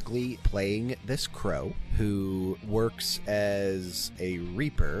basically playing this crow who works as a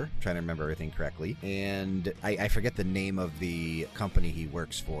reaper, trying to remember everything correctly, and I forget the name of the company he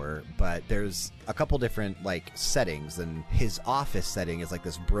works for, but there's a couple different settings, and his office setting is like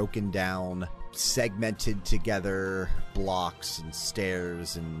this broken down, segmented together blocks and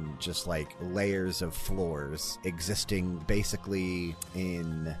stairs and just layers of floors existing basically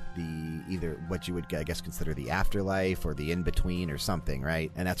in the either what you would, I guess, consider the afterlife or the in-between or something,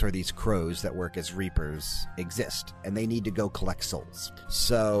 right? And that's where these crows that work as reapers exist, and they need to go collect souls.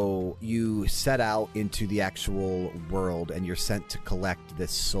 So you set out into the actual world, and you're sent to collect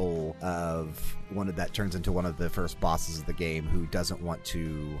this soul of one of that turns into one of the first bosses of the game, who doesn't want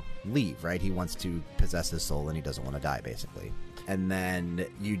to leave, right? He wants to possess his soul, and he doesn't want to die, basically. And then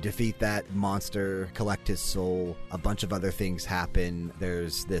you defeat that monster, collect his soul. A bunch of other things happen.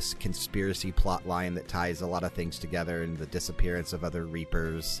 There's this conspiracy plot line that ties a lot of things together, and the disappearance of other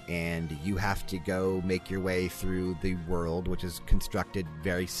Reapers. And you have to go make your way through the world, which is constructed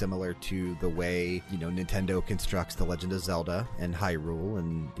very similar to the way, Nintendo constructs The Legend of Zelda and Hyrule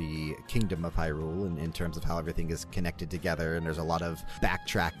and the Kingdom of Hyrule, in terms of how everything is connected together. And there's a lot of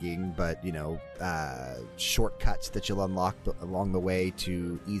backtracking, but, shortcuts that you'll unlock along the way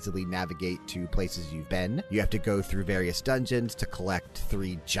to easily navigate to places you've been. You have to go through various dungeons to collect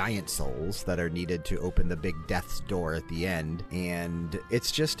 3 giant souls that are needed to open the big Death's Door at the end. And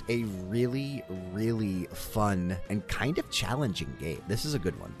it's just a really, really fun and kind of challenging game. This is a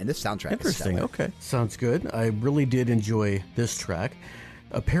good one. And this soundtrack Interesting. is stellar. Okay. Sounds good. I really did enjoy this track.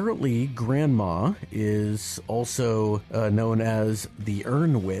 Apparently, Grandma is also known as the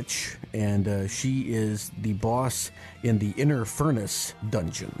Urn Witch, and she is the boss in the Inner Furnace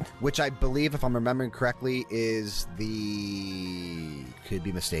dungeon. Which I believe, if I'm remembering correctly, is could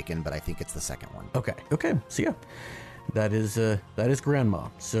be mistaken, but I think it's the second one. Okay. So yeah, that is Grandma.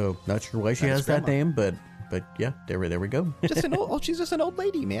 So not sure why she has that Grandma. name, but yeah, there we go. She's just an old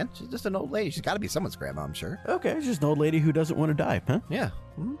lady, man. She's just an old lady. She's got to be someone's grandma, I'm sure. Okay, just an old lady who doesn't want to die, huh? Yeah.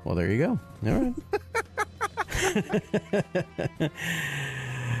 Well, there you go. All right.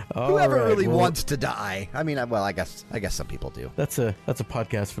 Whoever really well, wants to die. I mean, I guess some people do. That's a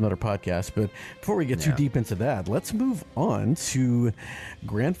podcast for another podcast. But before we get too deep into that, let's move on to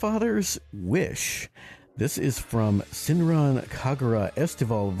Grandfather's Wish. This is from Senran Kagura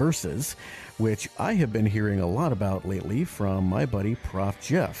Estival Versus, which I have been hearing a lot about lately from my buddy Prof.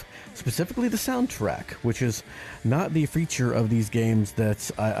 Jeff. Specifically the soundtrack, which is not the feature of these games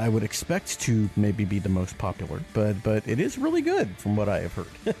that I would expect to maybe be the most popular, but it is really good from what I have heard.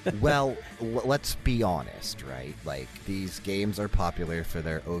 Well, let's be honest, right? These games are popular for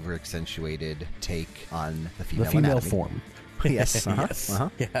their over-accentuated take on the female anatomy. Form. Yes. Yes. Uh-huh.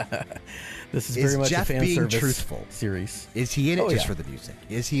 Yeah. This is Is very much Jeff a fan being service truthful? series. Is he in it just yeah. for the music?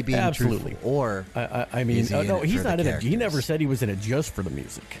 Is he being Absolutely. truthful? Or I mean, is he in no, it he's for not the in it. He characters? never said he was in it just for the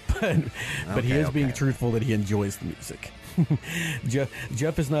music, but he is being okay. truthful that he enjoys the music.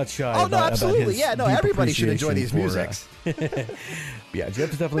 Jeff is not shy. Oh, no, about absolutely. his Yeah, no, deep everybody should enjoy these appreciation musics. Yeah,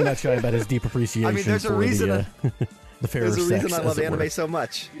 Jeff is definitely not shy about his deep appreciation. I mean, there's a for reason. the fairer There's a sex, reason I love as it were. anime so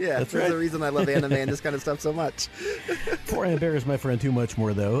much. Yeah, That's there's right. a reason I love anime and this kind of stuff so much. Before I embarrass my friend too much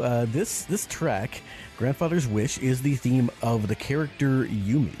more, though, this track, Grandfather's Wish, is the theme of the character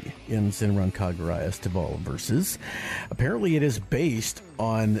Yumi in Senran Kagura Estival Versus. Apparently, it is based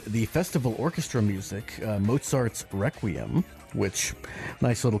on the festival orchestra music, Mozart's Requiem, which,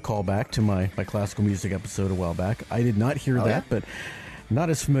 nice little callback to my classical music episode a while back. I did not hear that, but not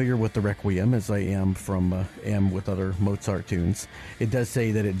as familiar with the Requiem as I am with other Mozart tunes. It does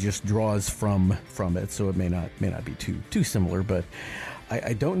say that it just draws from it, so it may not be too similar, but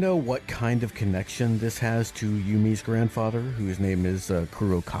I don't know what kind of connection this has to Yumi's grandfather, whose name is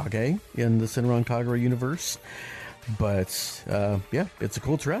Kurokage in the Senran Kagura universe. But yeah, it's a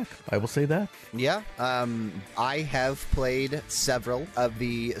cool track. I will say that. Yeah, I have played several of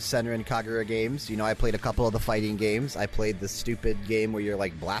the Senran Kagura games. You know, I played a couple of the fighting games. I played the stupid game where you're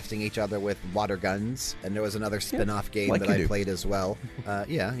like blasting each other with water guns, and there was another spin-off game like that you I do. played as well.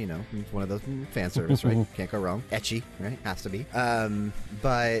 Yeah, you know, it's one of those fan service, right? Can't go wrong. Ecchi, right? Has to be.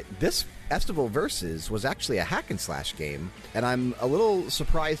 But this Estival Versus was actually a hack and slash game, and I'm a little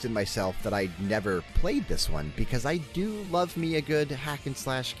surprised in myself that I never played this one, because I do love me a good hack and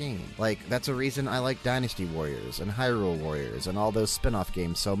slash game. Like, that's a reason I like Dynasty Warriors and Hyrule Warriors and all those spin-off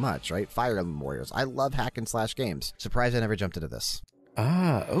games so much, right? Fire Emblem Warriors. I love hack and slash games. Surprised I never jumped into this.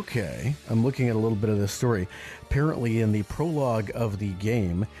 Ah, okay. I'm looking at a little bit of this story. Apparently, in the prologue of the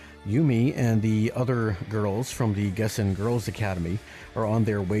game, Yumi and the other girls from the Gessen Girls Academy are on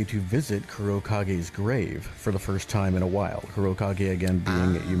their way to visit Kurokage's grave for the first time in a while. Kurokage, again,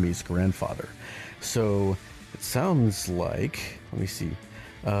 being Yumi's grandfather. So it sounds like, let me see,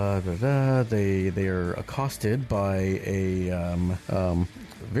 they are accosted by a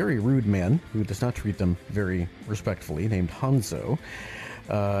very rude man who does not treat them very respectfully, named Hanzo.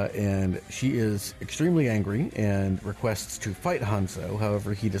 And she is extremely angry and requests to fight Hanzo.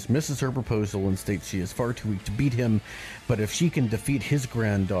 However, he dismisses her proposal and states she is far too weak to beat him, but if she can defeat his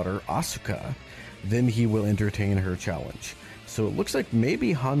granddaughter, Asuka, then he will entertain her challenge. So it looks like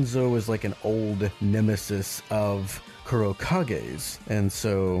maybe Hanzo is like an old nemesis of Kurokage's, and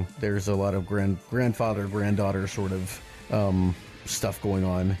so there's a lot of grandfather, granddaughter sort of stuff going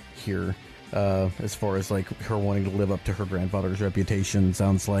on here. As far as like her wanting to live up to her grandfather's reputation,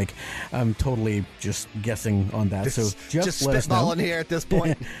 sounds like. I'm totally just guessing on that. So just let us know. spitballing here at this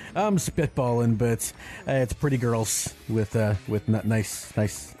point. I'm spitballing, but it's pretty girls with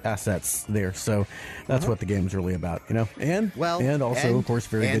nice assets there. So that's what the game's really about, you know. And also, of course,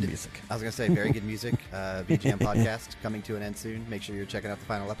 very good music. I was gonna say very good music. VGM podcast coming to an end soon. Make sure you're checking out the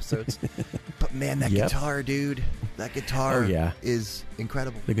final episodes. But man, that guitar, dude, that guitar is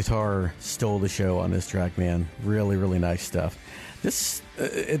incredible. The guitar stole the show on this track, man. Really, really nice stuff. This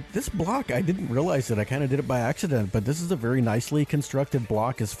block, I didn't realize it. I kind of did it by accident, but this is a very nicely constructed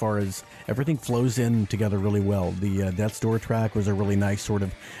block as far as everything flows in together really well. The Death's Door track was a really nice sort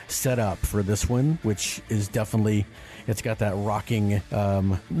of setup for this one, which is definitely, it's got that rocking,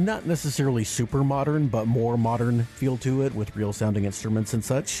 not necessarily super modern, but more modern feel to it with real sounding instruments and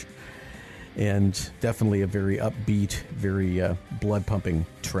such. And definitely a very upbeat, very blood-pumping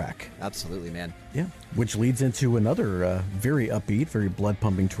track. Absolutely, man. Yeah, which leads into another very upbeat, very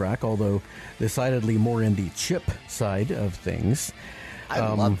blood-pumping track, although decidedly more in the chip side of things. I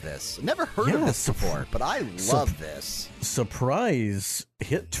love this. Never heard of this before, but I love this. Surprise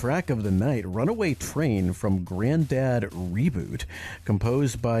hit track of the night, Runaway Train from Granddad Reboot,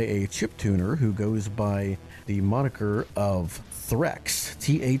 composed by a chiptuner who goes by the moniker of Threx,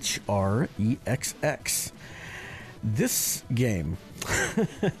 Threxx. This game...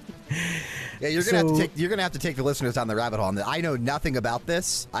 Yeah, you're gonna have to take the listeners down the rabbit hole. I know nothing about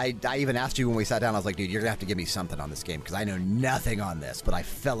this. I even asked you when we sat down. I was like, dude, you're gonna have to give me something on this game because I know nothing on this. But I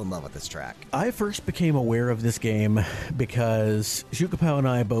fell in love with this track. I first became aware of this game because Shukapow and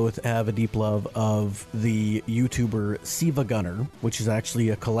I both have a deep love of the YouTuber Siva Gunner, which is actually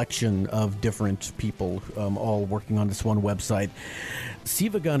a collection of different people all working on this one website.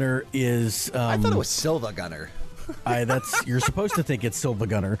 Siva Gunner is... I thought it was Silva Gunner. You're supposed to think it's Silva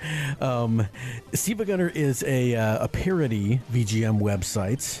Gunner. Siva Gunner is a parody VGM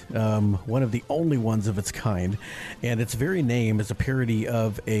website, one of the only ones of its kind, and its very name is a parody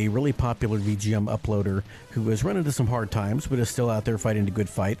of a really popular VGM uploader who has run into some hard times but is still out there fighting the good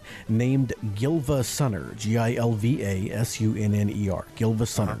fight, named Gilva Sunner, Gilvassunner, Gilva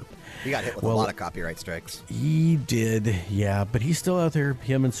Sunner. He got hit with a lot of copyright strikes. He did, yeah, but he's still out there.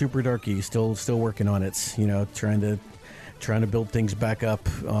 Him and Super Darky still working on it. You know, trying to build things back up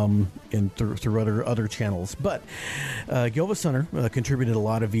through other channels. But Gilva Sunner contributed a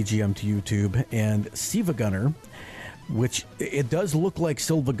lot of VGM to YouTube, and Siva Gunner, which it does look like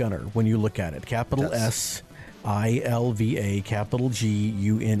Silva Gunner when you look at it. Capital S. ILVA, capital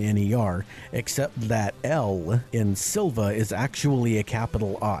GUNNER, except that L in Silva is actually a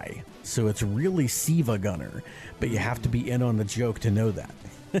capital I. So it's really Siva Gunner, but you have to be in on the joke to know that.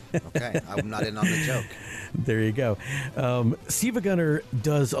 Okay, I'm not in on the joke. There you go. Siva Gunner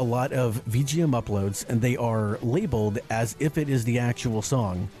does a lot of VGM uploads, and they are labeled as if it is the actual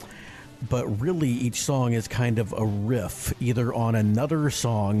song. But really, each song is kind of a riff, either on another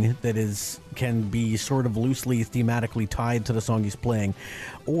song that can be sort of loosely thematically tied to the song he's playing,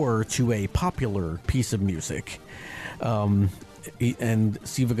 or to a popular piece of music. and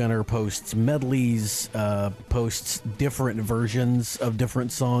Siva Gunner posts medleys, posts different versions of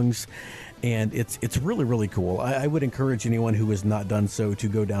different songs. And it's really, really cool. I would encourage anyone who has not done so to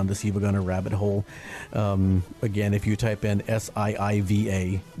go down the Siva Gunner rabbit hole. Again, if you type in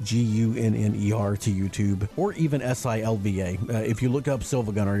SIIVA GUNNER to YouTube, or even SILVA, if you look up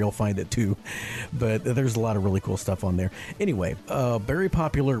Silva Gunner, you'll find it too. But there's a lot of really cool stuff on there. Anyway, a very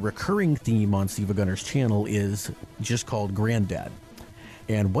popular recurring theme on Siva Gunner's channel is just called Granddad.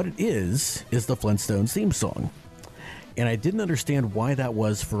 And what it is the Flintstones theme song. And I didn't understand why that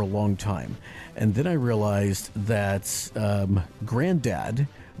was for a long time. And then I realized that Granddad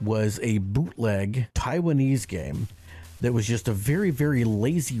was a bootleg Taiwanese game that was just a very, very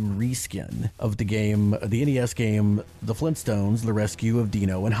lazy reskin of the game, the NES game, The Flintstones, The Rescue of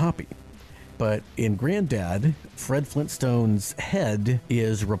Dino and Hoppy. But in Granddad, Fred Flintstone's head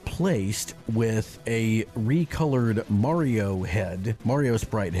is replaced with a recolored Mario head, Mario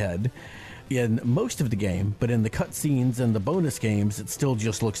sprite head, in most of the game, but in the cutscenes and the bonus games, it still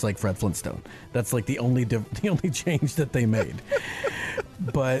just looks like Fred Flintstone. That's like the only change that they made.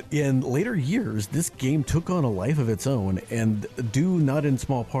 But in later years, this game took on a life of its own, and due not in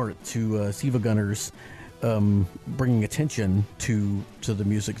small part to Siva Gunner's bringing attention to the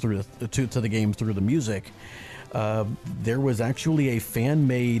music through to the game through the music. There was actually a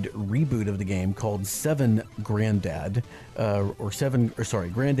fan-made reboot of the game called Seven Granddad, Granddad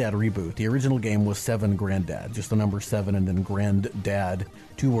Reboot. The original game was Seven Granddad, just the number 7 and then Granddad,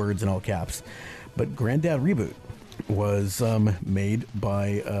 2 words in all caps. But Granddad Reboot was made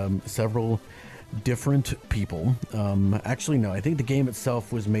by several different people. Actually, no, I think the game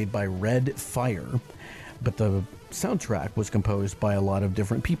itself was made by Red Fire, but the soundtrack was composed by a lot of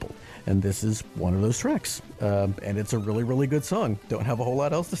different people. And this is one of those tracks. And it's a really, really good song. Don't have a whole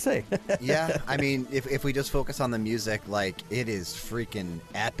lot else to say. Yeah, I mean, if we just focus on the music, like, it is freaking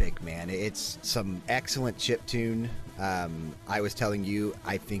epic, man. It's some excellent chiptune. I was telling you,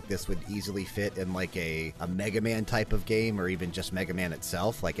 I think this would easily fit in like a Mega Man type of game, or even just Mega Man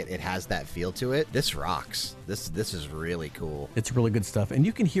itself. Like it has that feel to it. This rocks. This is really cool. It's really good stuff. And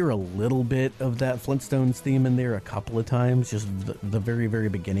you can hear a little bit of that Flintstones theme in there a couple of times, just the very, very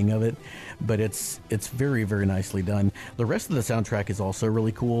beginning of it. But it's very, very nicely done. The rest of the soundtrack is also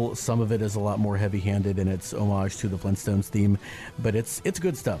really cool. Some of it is a lot more heavy-handed in its homage to the Flintstones theme, but it's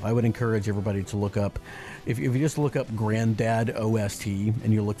good stuff. I would encourage everybody to look up, if you just look up Granddad OST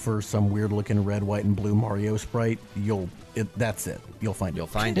and you look for some weird-looking red, white, and blue Mario sprite, that's it. You'll find it. You'll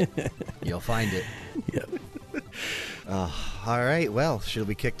find it. You'll find it. Yep. All right. Well, should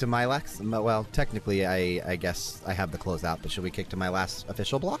we kick to my last? Well, technically, I guess I have the closeout, but should we kick to my last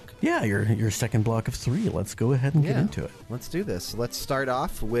official block? Yeah, your second block of 3. Let's go ahead and get into it. Let's do this. Let's start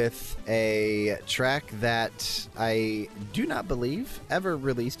off with a track that I do not believe ever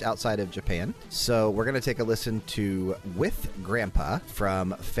released outside of Japan. So we're going to take a listen to With Grandpa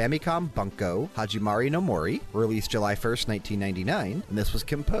from Famicom Bunko Hajimari no Mori, released July 1st, 1999. And this was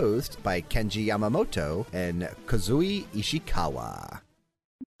composed by Kenji Yamamoto and Kazui Ishikawa.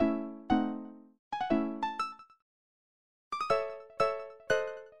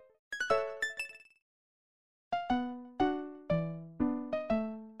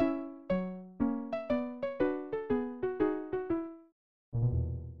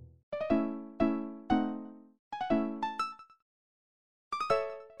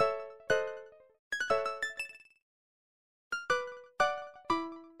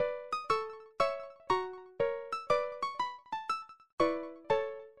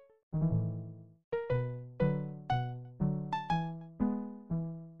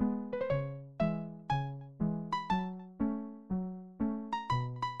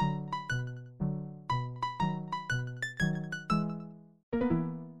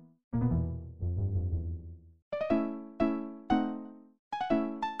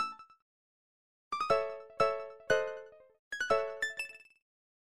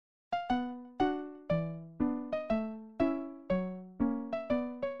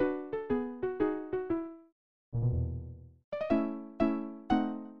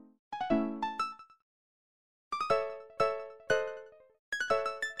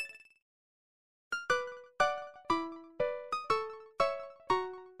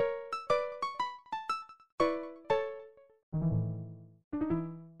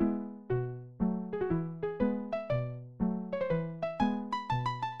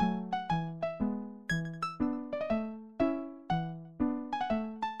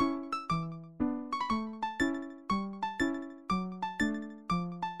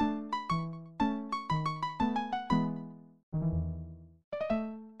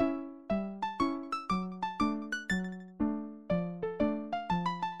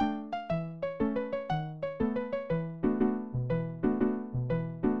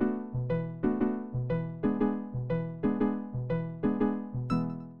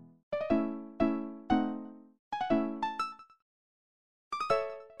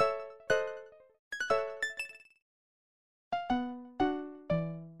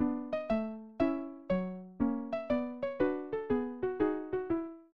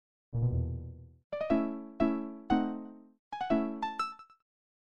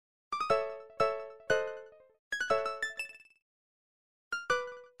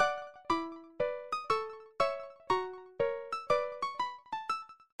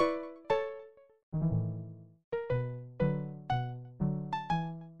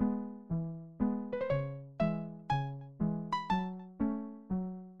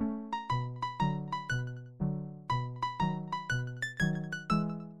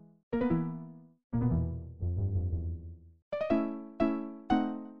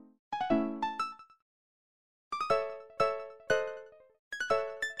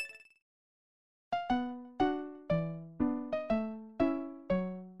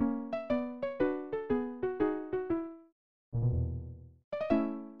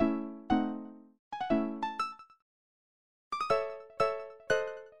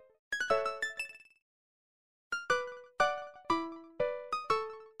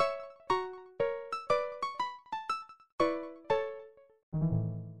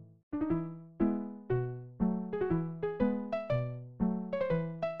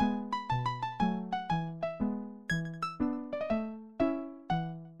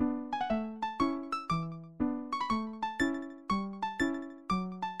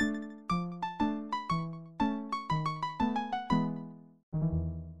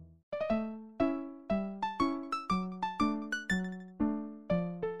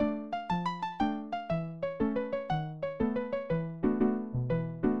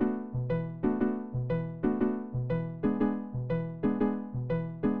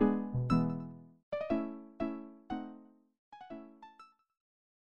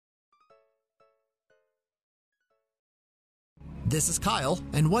 This is Kyle,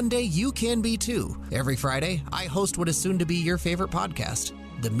 and one day you can be too. Every Friday, I host what is soon to be your favorite podcast,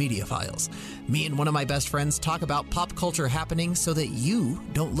 The Media Files. Me and one of my best friends talk about pop culture happenings so that you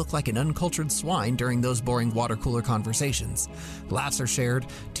don't look like an uncultured swine during those boring water cooler conversations. Laughs are shared,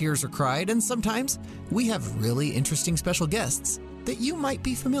 tears are cried, and sometimes we have really interesting special guests that you might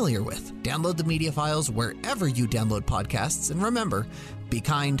be familiar with. Download The Media Files wherever you download podcasts, and remember, be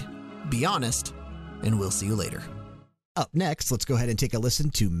kind, be honest, and we'll see you later. Up next, let's go ahead and take a listen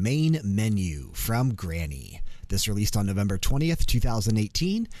to Main Menu from Granny. This released on November 20th,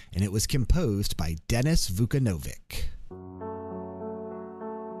 2018, and it was composed by Denis Vukanovic.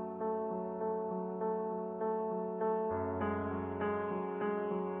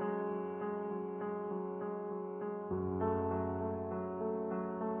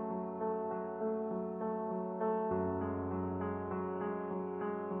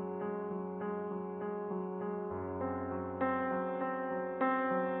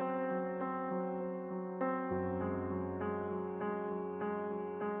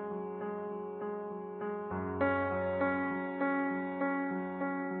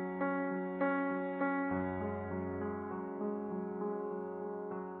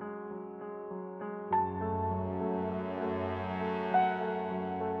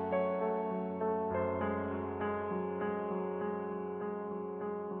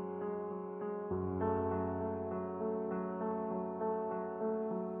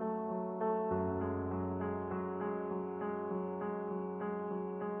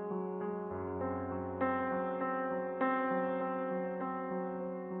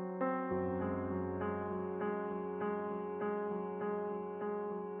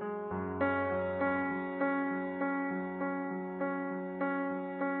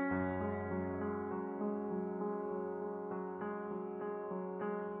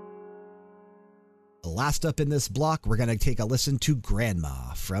 Last up in this block, we're going to take a listen to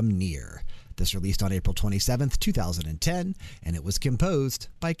Grandma from Nier. This released on April 27th, 2010, and it was composed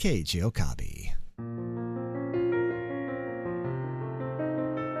by Keiji Okabe.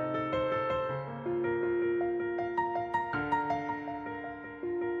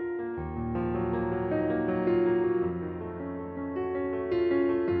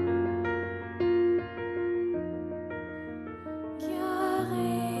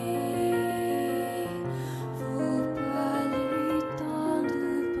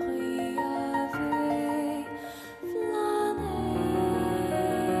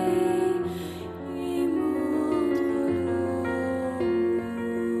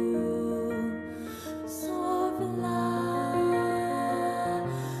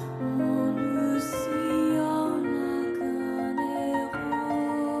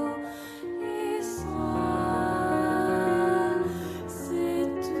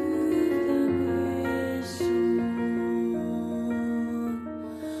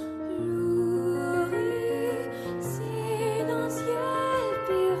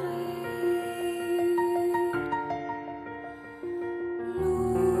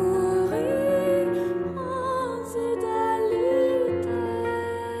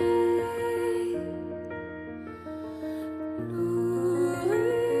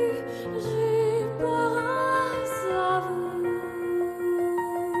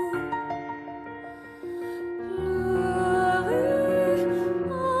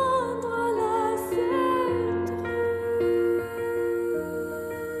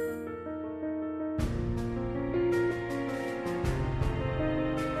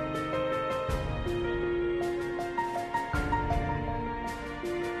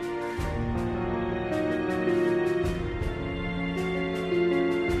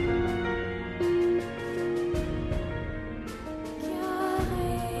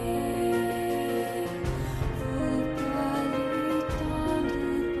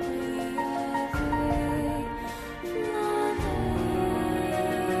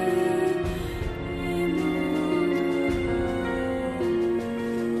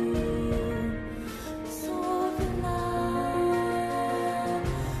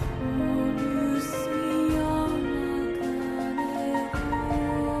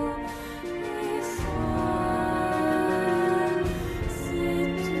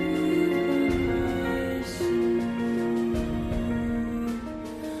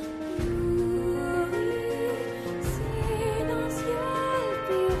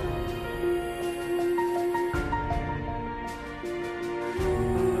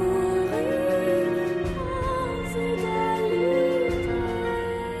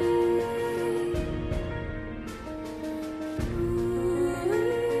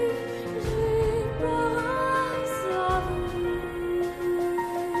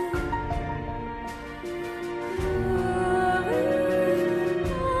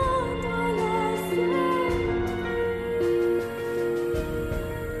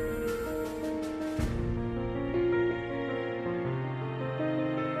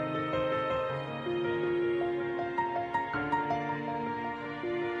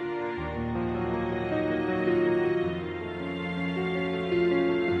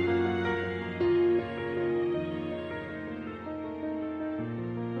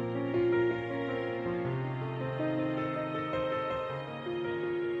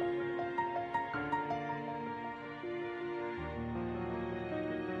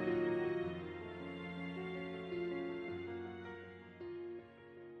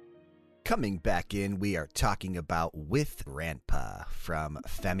 Coming back in, we are talking about With Grandpa from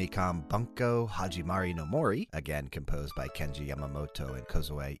Famicom Bunko Hajimari no Mori, again composed by Kenji Yamamoto and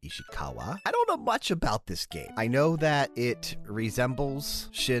Kozue Ishikawa. I don't know much about this game. I know that it resembles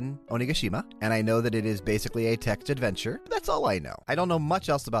Shin Onigashima, and I know that it is basically a text adventure. That's all I know. I don't know much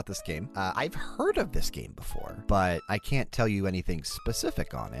else about this game. I've heard of this game before, but I can't tell you anything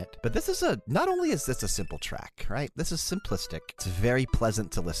specific on it. But this is not only is this a simple track, right? This is simplistic. It's very pleasant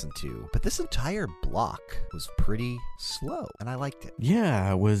to listen to, but this entire block was pretty slow, and I liked it.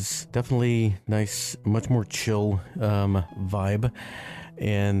 Yeah, it was definitely nice, much more chill vibe.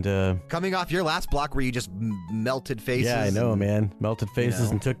 And coming off your last block where you just melted faces. Yeah, I know, man. Melted faces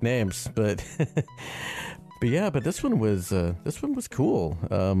and took names, but but this one was cool.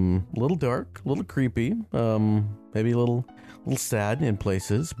 A little dark, a little creepy, maybe a little sad in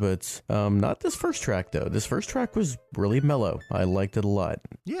places, but not this first track though. This first track was really mellow. I liked it a lot.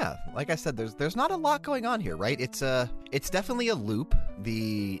 Yeah, like I said, there's not a lot going on here, right? It's definitely a loop.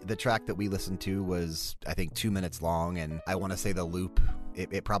 The track that we listened to was, I think, 2 minutes long, and I want to say the loop,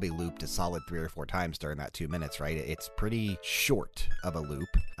 it probably looped a solid 3 or 4 times during that 2 minutes, right? It's pretty short of a loop.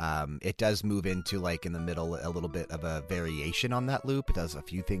 It does move into, like, in the middle, a little bit of a variation on that loop. It does a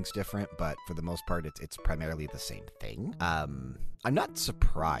few things different, but for the most part, it's primarily the same thing. I'm not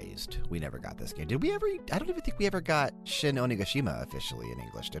surprised we never got this game. Did we ever? I don't even think we ever got Shin Onigashima officially in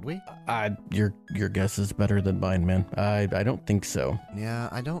English, did we? Your guess is better than mine, man. I don't think so. Yeah,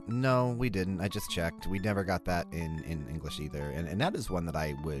 I don't know. We didn't. I just checked. We never got that in English either. And that is one that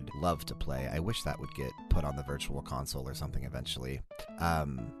I would love to play. I wish that would get put on the virtual console or something eventually.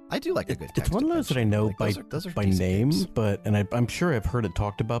 I do like a good text. It's one of those that I know by name, games. and I'm sure I've heard it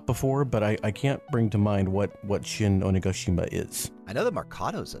talked about before, but I can't bring to mind what Shin Onigashima is. I know the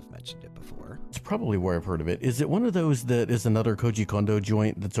Mercados have mentioned it before. It's probably where I've heard of it. Is it one of those that is another Koji Kondo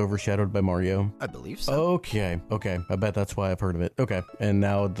joint that's overshadowed by Mario? I believe so. Okay. I bet that's why I've heard of it. Okay. And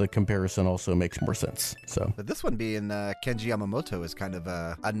now the comparison also makes more sense. So, but this one being Kenji Yamamoto is kind of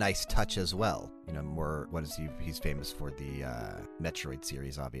a nice touch as well. You know, more, what is he? He's famous for the Metroid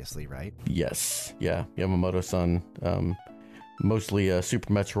series, obviously, right? Yes. Yeah. Yamamoto-san. Mostly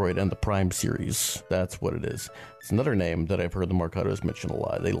Super Metroid and the Prime series. That's what it is. It's another name that I've heard the Mercados mention a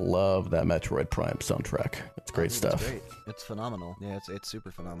lot. They love that Metroid Prime soundtrack. It's great stuff. It's great. It's phenomenal. Yeah, it's super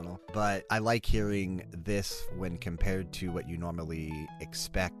phenomenal. But I like hearing this when compared to what you normally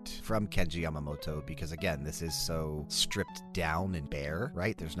expect from Kenji Yamamoto, because again, this is so stripped down and bare,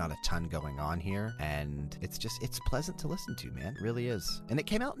 right? There's not a ton going on here, and it's pleasant to listen to, man. It really is. And it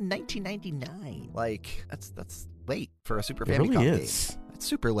came out in 1999. Like, that's late for a Super Famicom really game. Is. It's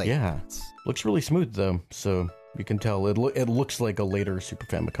super late. Yeah. Looks really smooth though, so you can tell it looks like a later Super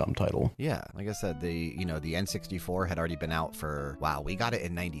Famicom title. Yeah, like I said, the N64 had already been out for, wow, we got it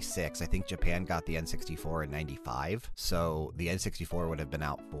in 96. I think Japan got the N64 in 95. So the N64 would have been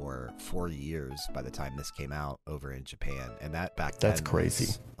out for 4 years by the time this came out over in Japan. And that back then That's crazy.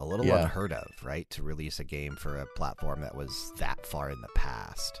 Was a little unheard of, right? To release a game for a platform that was that far in the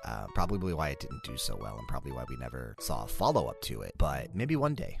past. Probably why it didn't do so well, and probably why we never saw a follow-up to it. But maybe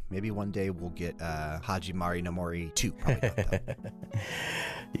one day we'll get Hajimari no Mori 2. Probably not, though.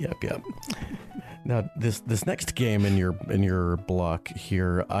 Yep. Now this next game in your block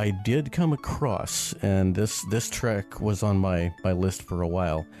here, I did come across, and this track was on my list for a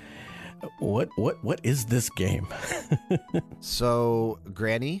while. What is this game? So,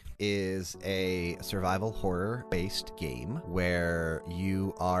 Granny is a survival horror-based game where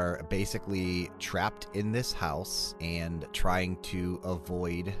you are basically trapped in this house and trying to ove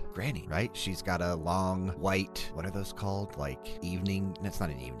Granny, right? She's got a long white, what are those called? Like evening? It's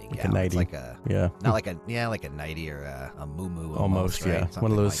not an evening like gown. A nightie. It's like a not like like a nightie or a muumuu almost, right? Yeah.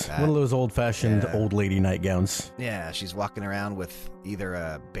 Something one of those old-fashioned old lady nightgowns. Yeah, she's walking around with either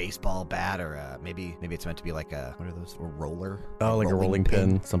a baseball bat or maybe it's meant to be like a, what are those, a roller? Oh, like a rolling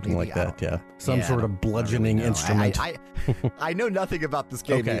pin, something maybe, like that. Yeah, some sort of bludgeoning instrument. I know nothing about this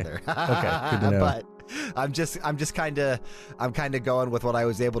game either. Okay, good to know. But I'm just kind of going with what I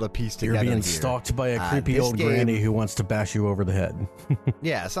was able to piece together. You're being here. Stalked by a creepy old granny who wants to bash you over the head.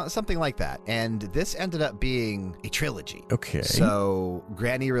 Yeah, something like that. And this ended up being a trilogy. Okay. So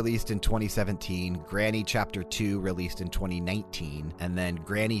Granny released in 2017, Granny Chapter 2 released in 2019, and then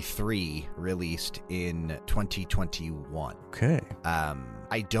Granny 3 released in 2021. Okay.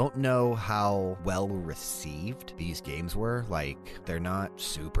 I don't know how well received these games were. Like, they're not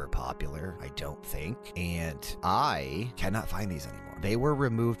super popular, I don't think. And I cannot find these anymore. They were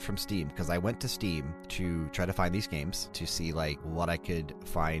removed from Steam because I went to Steam to try to find these games to see like what I could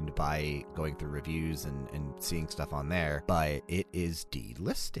find by going through reviews and seeing stuff on there, but it is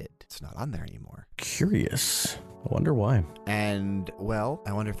delisted. It's not on there anymore. Curious. I wonder why. And, well,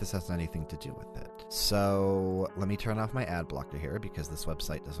 I wonder if this has anything to do with it. So let me turn off my ad blocker here because this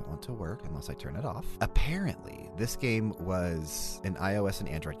website doesn't want to work unless I turn it off. Apparently, this game was an iOS and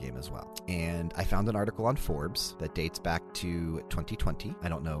Android game as well. And I found an article on Forbes that dates back to 2020. I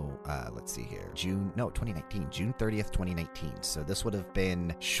don't know, let's see here. 2019, June 30th, 2019. So this would have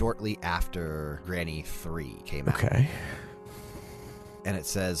been shortly after Granny 3 came out. Okay. And it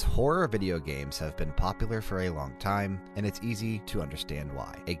says, horror video games have been popular for a long time, and it's easy to understand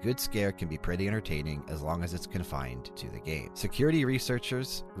why. A good scare can be pretty entertaining as long as it's confined to the game. Security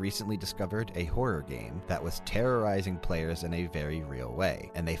researchers recently discovered a horror game that was terrorizing players in a very real way,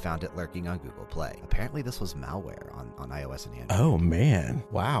 and they found it lurking on Google Play. Apparently this was malware on iOS and Android. Oh, man.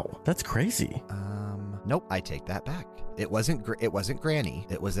 Wow. That's crazy. Nope, I take that back. It wasn't Granny.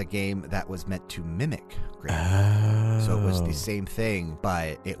 It was a game that was meant to mimic Granny. So it was the same thing,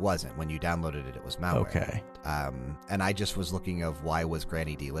 but it wasn't. When you downloaded it, it was malware. Okay. And I just was looking of why was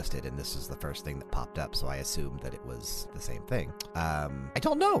Granny delisted, and this is the first thing that popped up, so I assumed that it was the same thing. I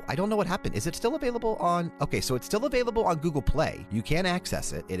don't know. I don't know what happened. Is it still available on... Okay, so it's still available on Google Play. You can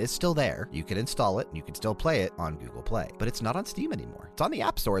access it. It is still there. You can install it, and you can still play it on Google Play. But it's not on Steam anymore. It's on the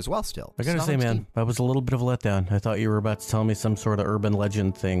App Store as well still. I gotta say, man, that was a little bit of a letdown. I thought you were about to tell me some sort of urban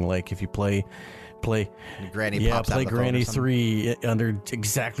legend thing, like if you play Granny pops out play of the Granny phone 3 under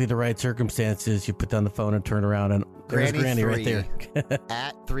exactly the right circumstances. You put down the phone and turn around, and there's Granny right there.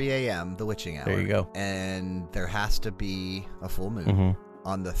 At 3 a.m., the witching hour. There you go. And there has to be a full moon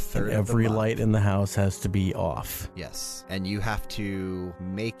on the 3rd of the month. Every light in the house has to be off. Yes. And you have to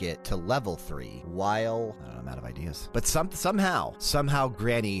make it to level 3 while... I don't know, I'm out of ideas. But somehow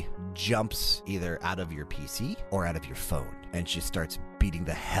Granny jumps either out of your PC or out of your phone, and she starts beating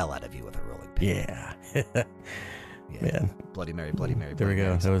the hell out of you with a rolling pin. Yeah. Yeah. Man. Bloody Mary, Bloody Mary. There we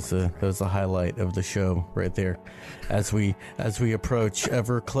go. That was the highlight of the show right there. As we approach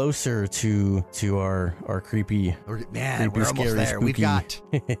ever closer to our creepy, we're creepy, almost scary, there. spooky. We've got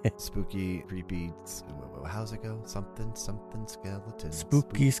spooky, creepy. How's it go? Something skeletons.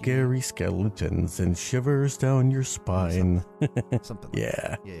 Spooky, scary skeletons and shivers down your spine. Something like Yeah.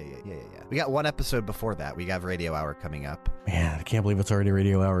 that. Yeah. We got one episode before that. We got Radio Hour coming up. Man, I can't believe it's already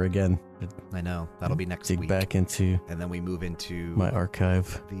Radio Hour again. I know. That'll be next Dig week. back into And then we move into my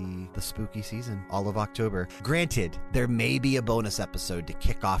archive. the spooky season, all of October. Granted, there may be a bonus episode to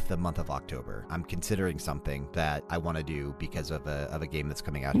kick off the month of October. I'm considering something that I want to do because of a game that's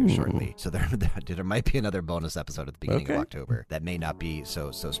coming out here shortly. So there might be another bonus episode at the beginning of October that may not be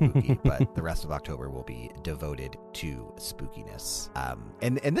so spooky, but the rest of October will be devoted to spookiness.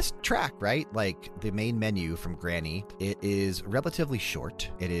 And this track, right? Like the main menu from Granny, it is relatively short.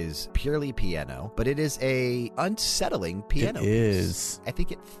 It is purely piano, but it is a unsettling piano. It is. I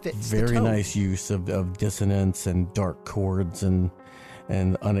think it fits Very the tone. nice use of dissonance and dark chords and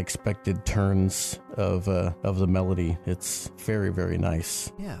unexpected turns of the melody. It's very, very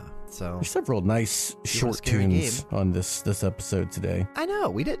nice. Yeah. So There's several nice short scary tunes on this episode today. I know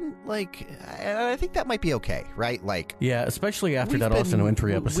we didn't like. I think that might be okay, right? Like, Yeah, especially after we've that been- Austin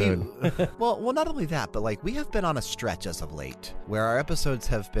Wintry we- episode. well, not only that, but like we have been on a stretch as of late where our episodes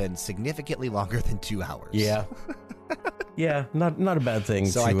have been significantly longer than 2 hours. Yeah. Yeah, not a bad thing.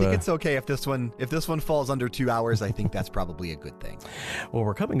 So to, I think it's okay if this one falls under 2 hours. I think that's probably a good thing. well,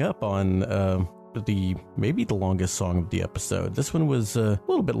 we're coming up on maybe the longest song of the episode. This one was a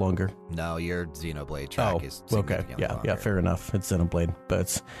little bit longer. No, your Xenoblade track is okay, significantly yeah, longer. fair enough. It's Xenoblade,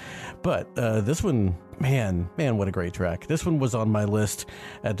 but this one, man, what a great track. This one was on my list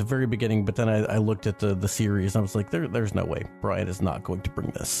at the very beginning, but then I looked at the series and I was like, there's no way Brian is not going to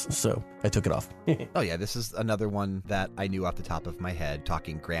bring this, so I took it off. Oh yeah, this is another one that I knew off the top of my head.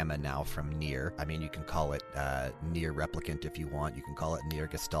 Talking Grandma now from Nier. I mean, you can call it Nier Replicant if you want. You can call it Nier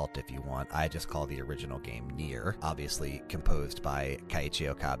Gestalt if you want. I just call the original game Nier. Obviously composed by Keiichi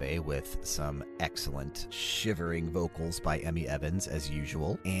Okabe with some excellent shivering vocals by Emmy Evans as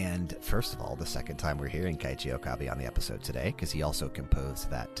usual. And first of all, the second time we're hearing Keiichi Okabe on the episode today, because he also composed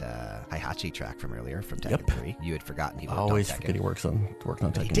that Heihachi track from earlier from Tekken 3. You had forgotten he worked I always on Tekken. forget he worked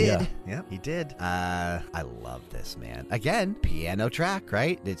on Tekken. He did. Yeah. Yep, he did. I love this, man. Again, piano track,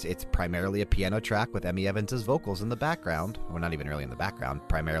 right? It's primarily a piano track with Emmy Evans's vocals in the background. Well, not even really in the background,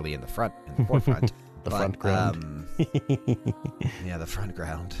 primarily in the front, in the forefront. The front ground. Yeah, the front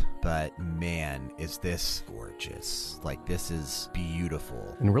ground. But man, is this gorgeous. Like, this is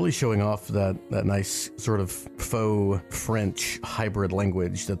beautiful. And really showing off that nice sort of faux French hybrid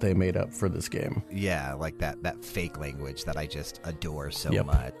language that they made up for this game. Yeah, like that fake language that I just adore so Yep.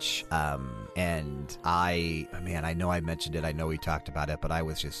 much. And I know I mentioned it. I know we talked about it, but I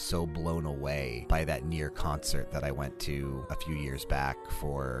was just so blown away by that Nier concert that I went to a few years back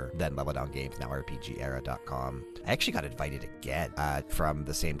for then Level Down Games, now RPGera.com. I actually got invited again from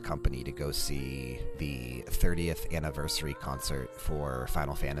the same company to go see the 30th anniversary concert for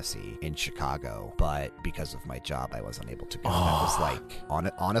Final Fantasy in Chicago, but because of my job, I was unable to go. That was like,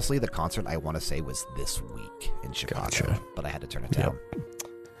 honestly, the concert I want to say was this week in Chicago, Gotcha. but I had to turn it down.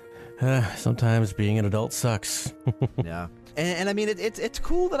 Sometimes being an adult sucks. Yeah. And I mean, it's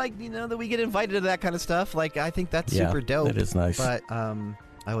cool that that we get invited to that kind of stuff. Like, I think that's Yeah, super dope. it is nice. But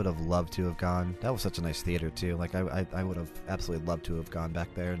I would have loved to have gone. That was such a nice theater too. Like, I would have absolutely loved to have gone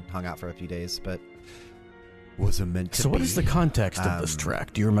back there and hung out for a few days, but wasn't meant to be. So what is the context of this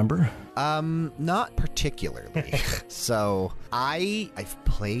track? Do you remember? Not particularly. So I've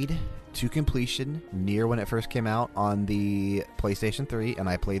played to completion Nier when it first came out on the PlayStation 3, and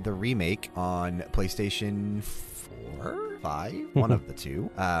I played the remake on PlayStation 4, 5, one of the two.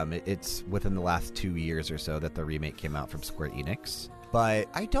 It's within the last 2 years or so that the remake came out from Square Enix. But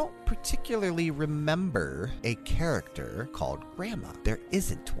I don't particularly remember a character called Grandma. There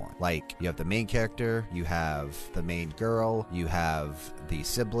isn't one. Like, you have the main character, you have the main girl, you have the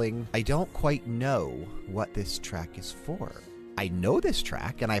sibling. I don't quite know what this track is for. I know this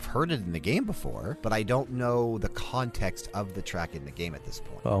track, and I've heard it in the game before, but I don't know the context of the track in the game at this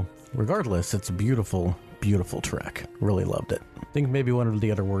point. Well, regardless, it's a beautiful, beautiful track. Really loved it. I think maybe one of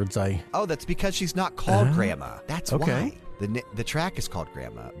the other words Oh, that's because she's not called Grandma. That's okay. why. The track is called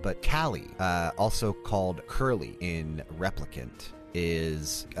Grandma, but Callie, also called Curly in Replicant,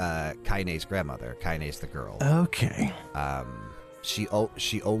 is Kaine's grandmother. Kaine's the girl. Okay. She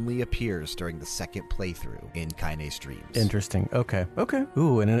only appears during the second playthrough in Kaine's dreams. Interesting. Okay.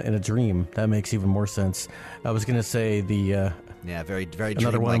 Ooh, in a dream. That makes even more sense. I was going to say the... Yeah, very, very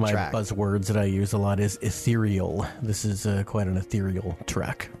another one of my track. buzzwords that I use a lot is ethereal. This is quite an ethereal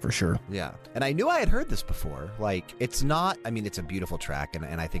track, for sure. Yeah. And I knew I had heard this before. Like, it's not, I mean, it's a beautiful track,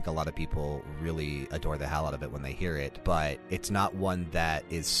 and I think a lot of people really adore the hell out of it when they hear it, but it's not one that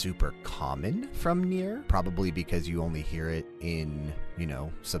is super common from Nier, probably because you only hear it in,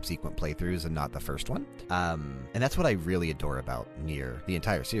 subsequent playthroughs and not the first one. And that's what I really adore about Nier, the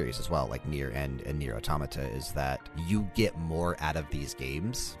entire series as well, like Nier and Nier Automata, is that you get more out of these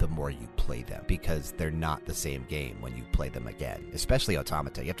games the more you play them, because they're not the same game when you play them again, especially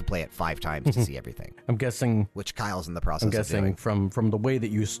Automata. You have to play it 5 times to see everything. I'm guessing... Which Kyle's in the process of guessing doing. from the way that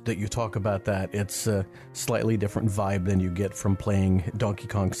you talk about that, it's a slightly different vibe than you get from playing Donkey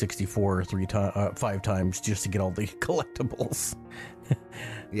Kong 64 5 times just to get all the collectibles.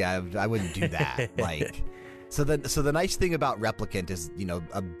 Yeah, I wouldn't do that. So the nice thing about Replicant is,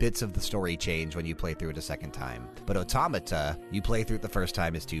 bits of the story change when you play through it a second time. But Automata, you play through it the first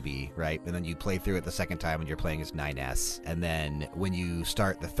time as 2B, right? And then you play through it the second time when you're playing as 9S. And then when you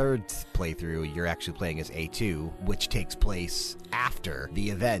start the third playthrough, you're actually playing as A2, which takes place after the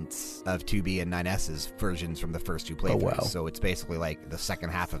events of 2B and 9S's versions from the first 2 playthroughs. Oh, wow. So it's basically like the second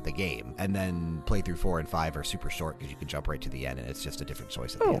half of the game. And then playthrough 4 and 5 are super short because you can jump right to the end, and it's just a different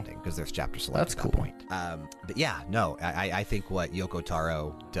choice at the ending because there's chapter select That's at that cool. point. But yeah, no, I think what Yoko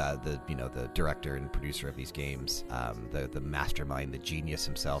Taro, the director and producer of these games, the mastermind, the genius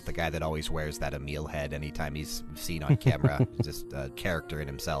himself, the guy that always wears that Emil head anytime he's seen on camera, just a character in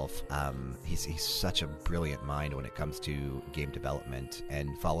himself. He's such a brilliant mind when it comes to game development,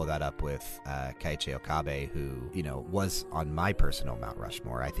 and follow that up with Keiichi Okabe, who was on my personal Mount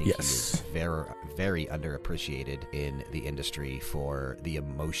Rushmore. I think he is very, very underappreciated in the industry for the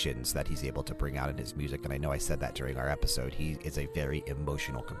emotions that he's able to bring out in his music, and I know I said that during our episode. He is a very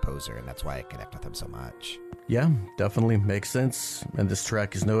emotional composer, and that's why I connect with him so much. Yeah, definitely makes sense. And this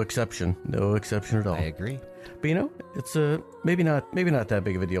track is no exception. No exception at all. I agree. But it's maybe not that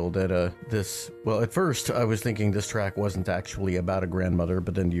big of a deal that this. Well, at first I was thinking this track wasn't actually about a grandmother,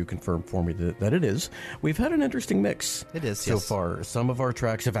 but then you confirmed for me that it is. We've had an interesting mix. It is so far. Some of our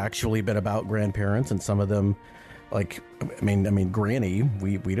tracks have actually been about grandparents, and some of them, like, I mean, Granny,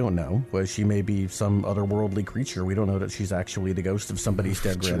 we don't know. Well, she may be some otherworldly creature. We don't know that she's actually the ghost of somebody's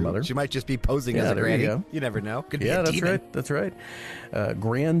dead grandmother. She might just be posing as a granny. You never know. Could be a demon. That's right.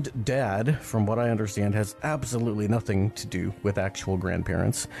 Granddad, from what I understand, has absolutely nothing to do with actual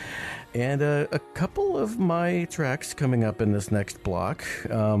grandparents. And a couple of my tracks coming up in this next block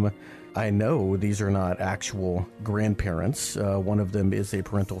I know these are not actual grandparents. One of them is a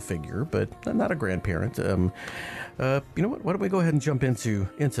parental figure, but not a grandparent. You know what? Why don't we go ahead and jump into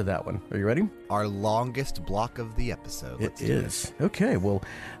that one? Are you ready? Our longest block of the episode. It is. Okay, well,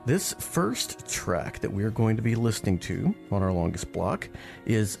 this first track that we're going to be listening to on our longest block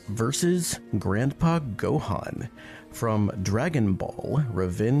is Versus Grandpa Gohan from Dragon Ball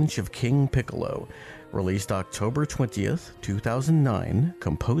Revenge of King Piccolo, released October 20th, 2009,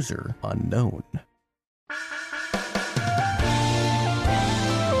 composer unknown.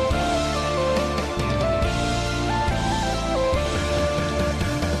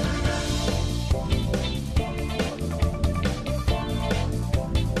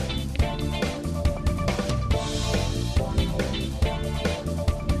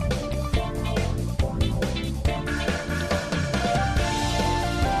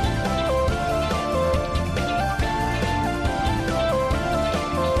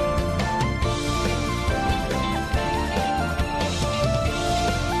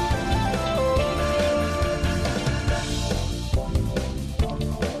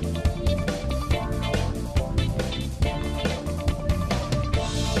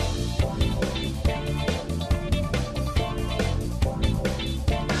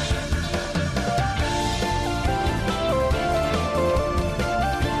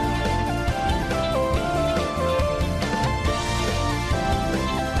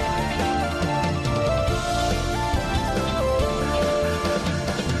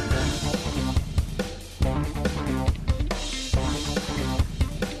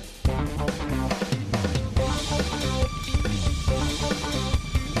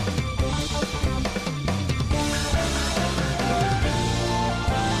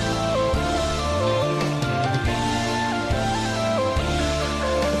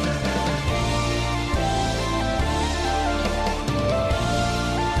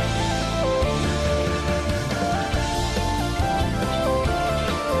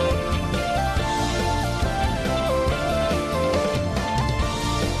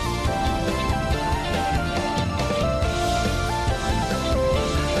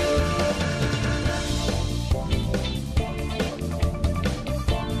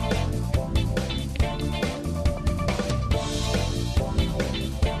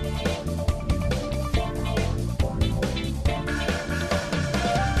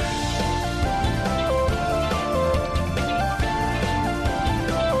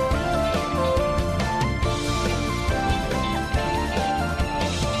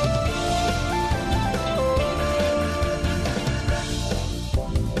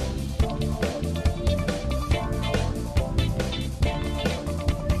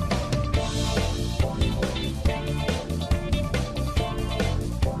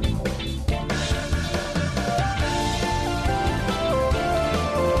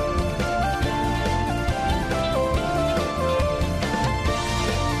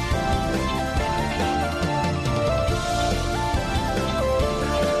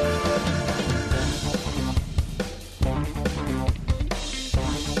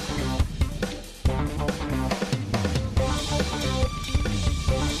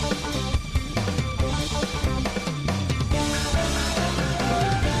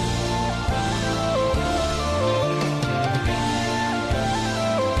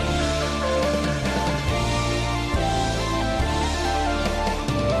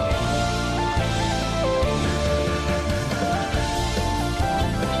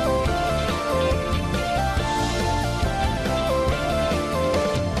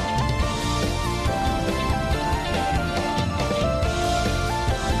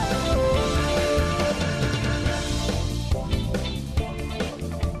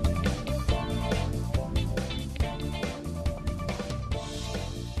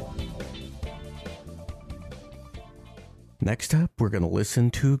 Next up, we're going to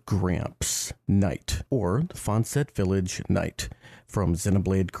listen to Gramps Night, or the Fonset Village Night, from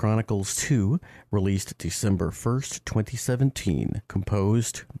Xenoblade Chronicles 2, released December 1st, 2017,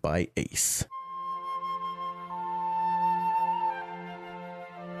 composed by Ace.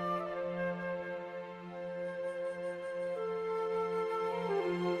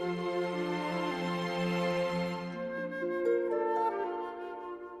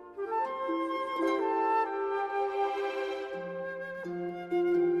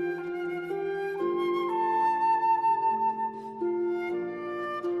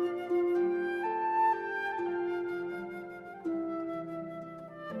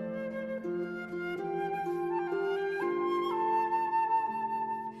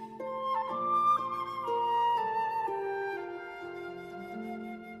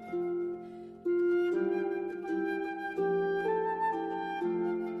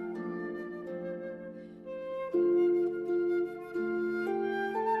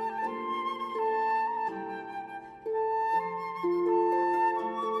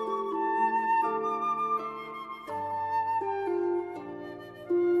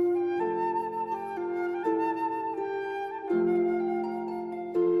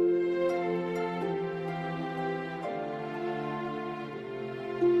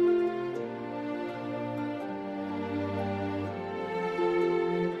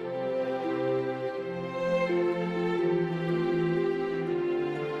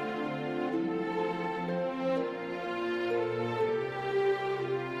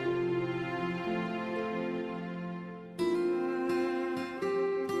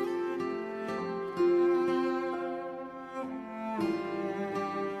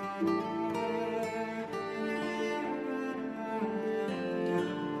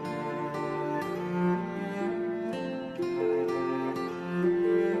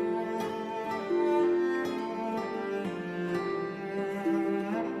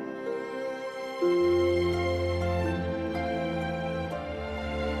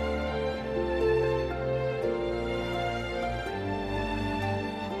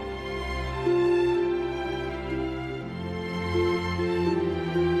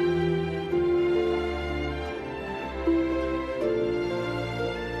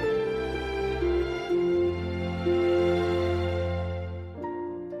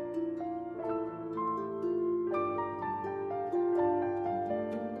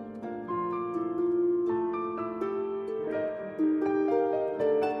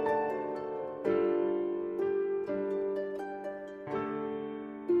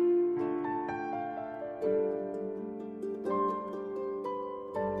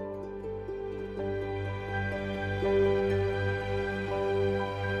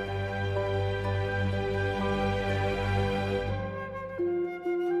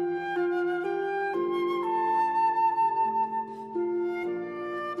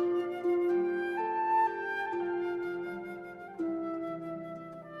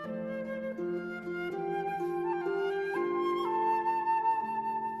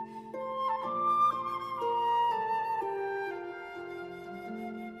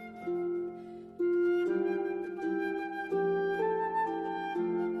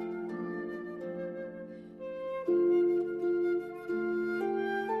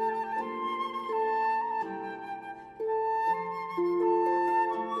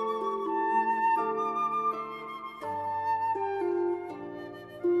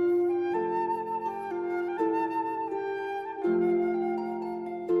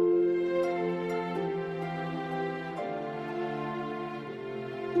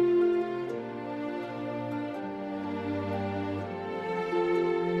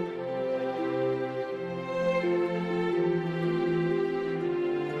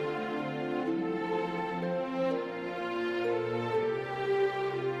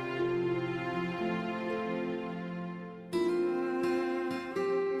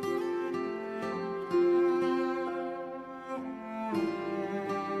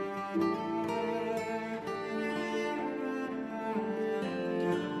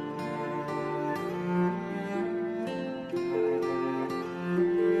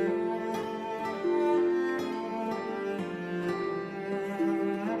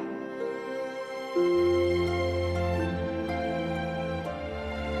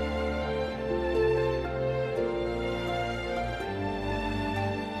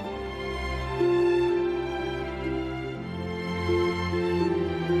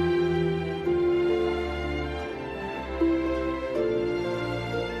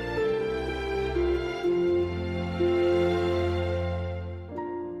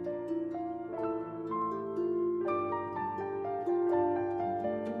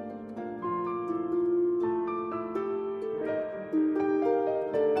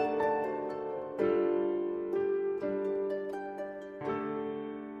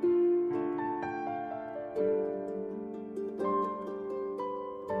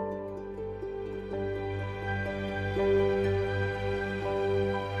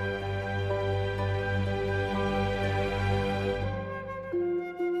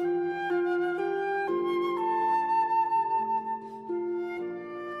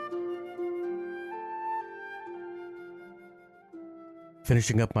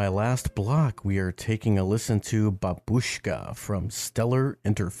 finishing up my last block, we are taking a listen to Babushka from Stellar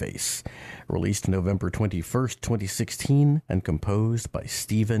Interface, released November 21st, 2016, and composed by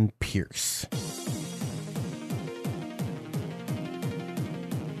Stephen Pierce.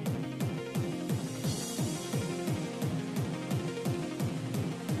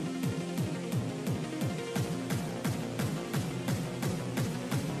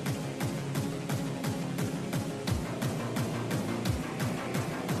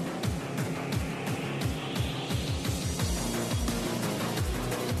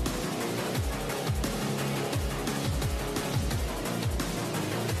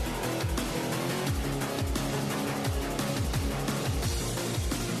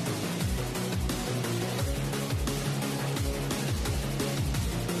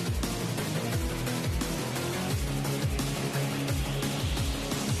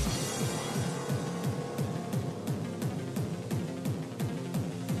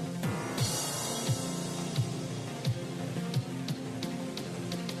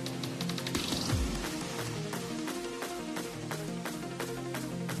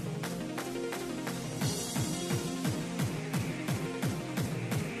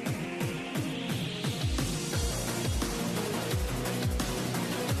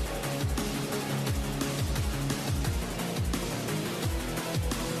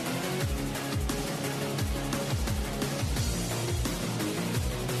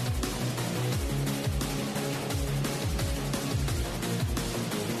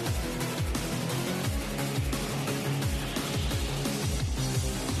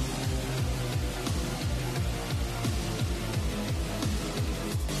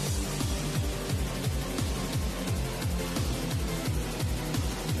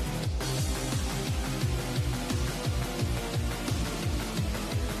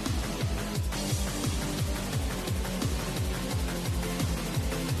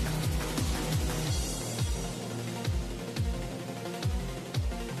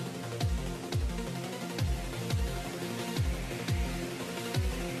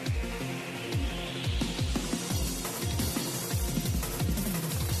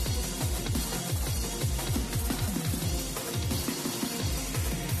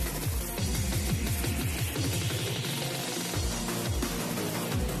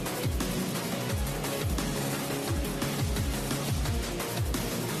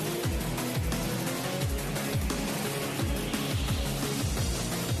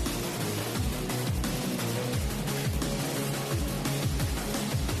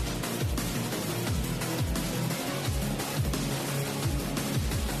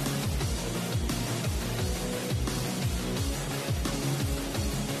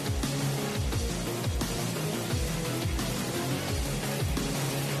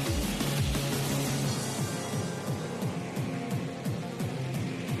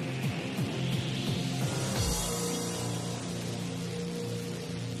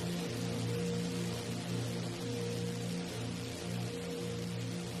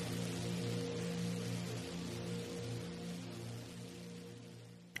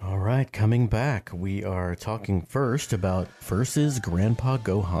 All right, coming back, we are talking first about Versus Grandpa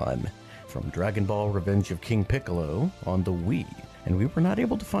Gohan from Dragon Ball Revenge of King Piccolo on the Wii. And we were not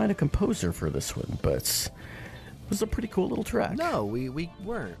able to find a composer for this one, but it was a pretty cool little track. No, we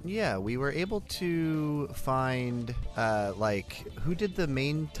weren't. Yeah, we were able to find, who did the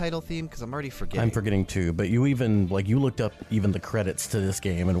main title theme? Because I'm already forgetting. I'm forgetting too, but you even, you looked up even the credits to this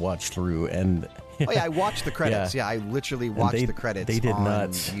game and watched through, and... Oh, yeah, I watched the credits. Yeah, I literally watched the credits They did on not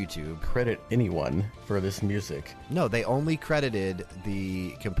YouTube. credit anyone for this music. No, they only credited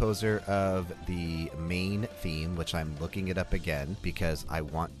the composer of the main theme, which I'm looking it up again because I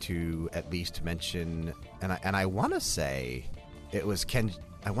want to at least mention, and I want to say it was Kenji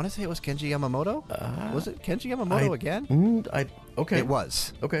Yamamoto. Was it Kenji Yamamoto again? Okay. It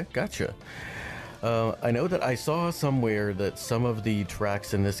was. Okay, gotcha. I know that I saw somewhere that some of the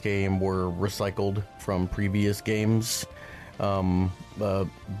tracks in this game were recycled from previous games.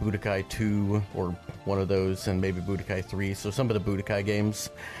 Budokai 2 or one of those, and maybe Budokai 3, so some of the Budokai games.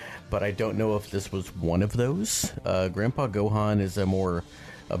 But I don't know if this was one of those. Grandpa Gohan is a more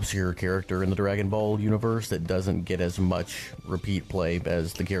obscure character in the Dragon Ball universe that doesn't get as much repeat play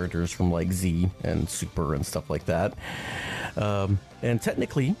as the characters from Z and Super and stuff like that. And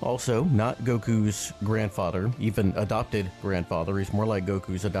technically also not Goku's grandfather, even adopted grandfather. He's more like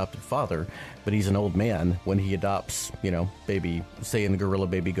Goku's adopted father, but he's an old man when he adopts, baby Saiyan Gorilla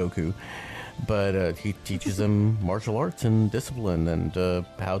Baby Goku. But he teaches him martial arts and discipline and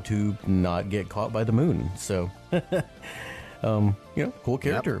how to not get caught by the moon. So Cool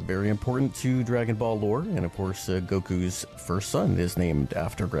character, very important to Dragon Ball lore, and of course, Goku's first son is named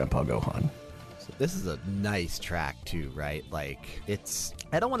after Grandpa Gohan. So this is a nice track too, right? Like,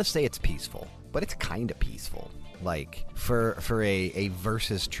 I don't want to say it's peaceful, but it's kind of peaceful. Like, for a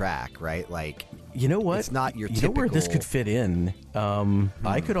versus track, right? Like, you know what? It's not your You typical... know where this could fit in?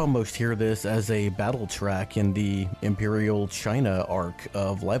 I could almost hear this as a battle track in the Imperial China arc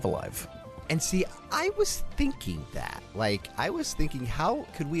of Live Alive. And see, I was thinking that. Like, I was thinking, how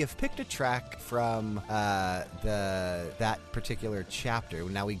could we have picked a track from that particular chapter?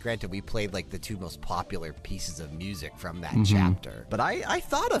 Now, we played, like, the two most popular pieces of music from that chapter. But I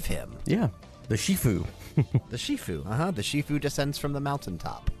thought of him. Yeah, the Shifu. The Shifu, The Shifu descends from the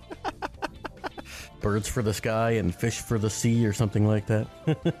mountaintop. Birds for the sky and fish for the sea or something like that.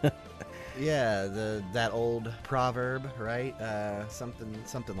 Yeah, that old proverb, right?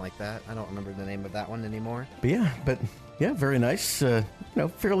 Something like that. I don't remember the name of that one anymore. But very nice.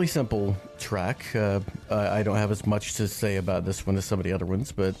 Fairly simple track. I don't have as much to say about this one as some of the other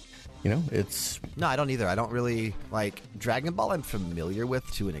ones, but it's... No, I don't either. I don't really, like, Dragon Ball I'm familiar with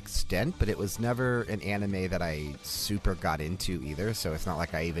to an extent, but it was never an anime that I super got into either, so it's not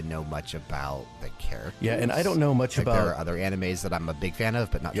like I even know much about the characters. Yeah, and I don't know much about... There are other animes that I'm a big fan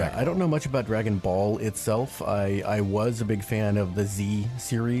of, but not Dragon Ball. I don't know much about Dragon Ball itself. I was a big fan of the Z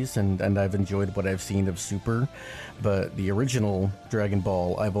series, and I've enjoyed what I've seen of Super, but the original Dragon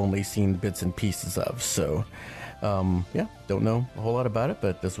Ball I've only seen bits and pieces of, so... don't know a whole lot about it,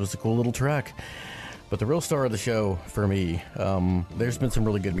 but this was a cool little track. But the real star of the show for me, there's been some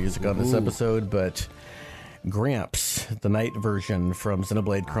really good music on this episode, but Gramps, the night version from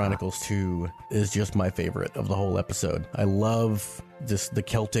Xenoblade Chronicles 2, is just my favorite of the whole episode. I love just the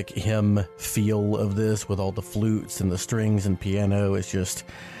Celtic hymn feel of this with all the flutes and the strings and piano. It's just...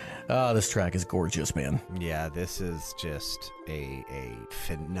 this track is gorgeous, man. Yeah, this is just a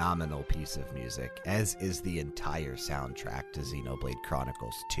phenomenal piece of music, as is the entire soundtrack to Xenoblade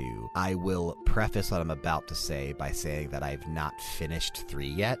Chronicles 2. I will preface what I'm about to say by saying that I've not finished 3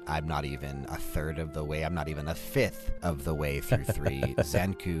 yet. I'm not even a third of the way. I'm not even a fifth of the way through 3.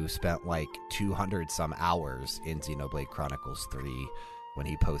 Zenku spent like 200-some hours in Xenoblade Chronicles 3. When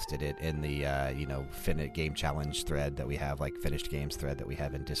he posted it in the, game challenge thread that we have, like finished games thread that we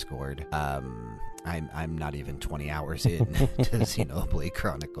have in Discord. I'm not even 20 hours in to Xenoblade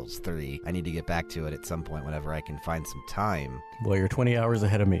Chronicles 3. I need to get back to it at some point whenever I can find some time. Well, you're 20 hours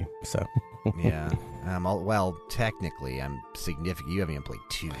ahead of me, so. Yeah. Technically, I'm significant. You haven't even played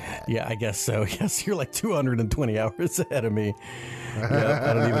 2 yet. Yeah, I guess so. Yes, you're like 220 hours ahead of me. Yeah,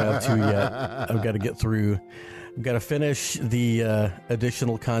 I don't even have 2 yet. I've got to get through... I've got to finish the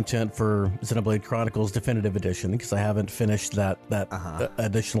additional content for Xenoblade Chronicles Definitive Edition because I haven't finished that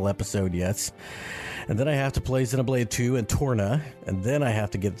additional episode yet. And then I have to play Xenoblade 2 and Torna, and then I have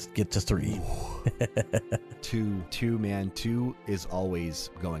to get to 3. 2 is always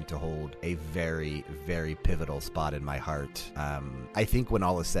going to hold a very, very pivotal spot in my heart. I think when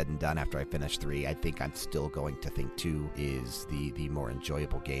all is said and done after I finish 3, I think I'm still going to think 2 is the more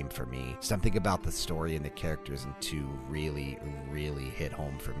enjoyable game for me. Something about the story and the characters in 2 really, really hit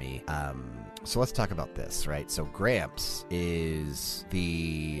home for me. So let's talk about this, right? So Gramps is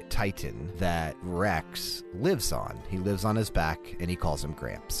the Titan that Rex lives on. He lives on his back, and he calls him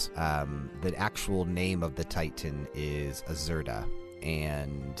Gramps. The actual name of the Titan is Azurda.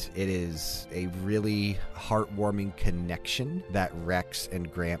 And it is a really heartwarming connection that Rex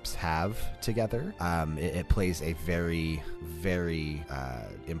and Gramps have together. It plays a very, very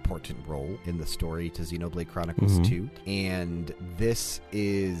important role in the story to Xenoblade Chronicles 2. And this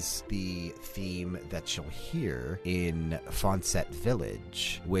is the theme that you'll hear in Fonset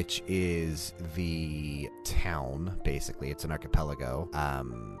Village, which is the town, basically. It's an archipelago,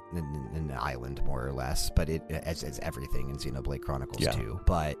 an island, more or less, but it as everything in Xenoblade Chronicles 2.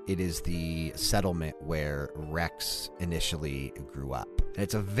 But it is the settlement where Rex initially grew up. And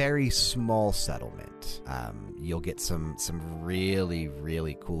it's a very small settlement. You'll get some really,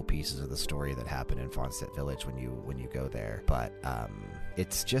 really cool pieces of the story that happen in Fonset Village when you go there. But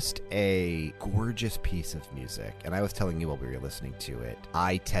it's just a gorgeous piece of music. And I was telling you while we were listening to it,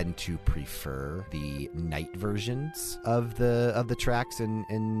 I tend to prefer the night versions of the tracks in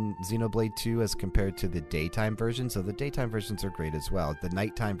Xenoblade 2 as compared to the daytime versions. So the daytime versions are great as well. The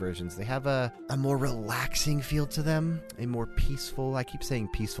nighttime versions, they have a more relaxing feel to them, a more peaceful. I keep saying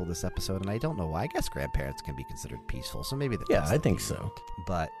peaceful this episode, and I don't know why. I guess grandparents can be considered peaceful, so maybe I think so.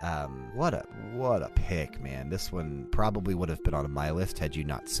 But what a pick, man. This one probably would have been on my list had you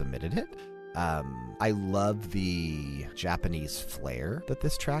not submitted it. I love the Japanese flair that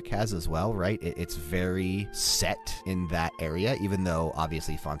this track has as well, right? It's very set in that area, even though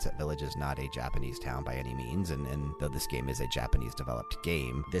obviously Fonset Village is not a Japanese town by any means, and though this game is a Japanese developed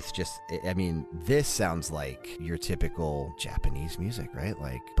game, this sounds like your typical Japanese music, right?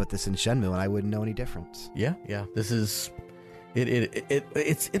 Like, put this in Shenmue and I wouldn't know any difference. Yeah. This is...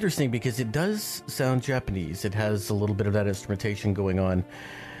 It's interesting because it does sound Japanese. It has a little bit of that instrumentation going on.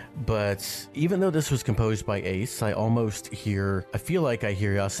 But even though this was composed by Ace, I feel like I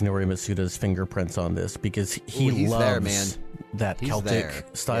hear Yasunori Masuda's fingerprints on this because he loves that Celtic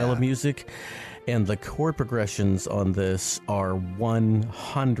style of music. And the chord progressions on this are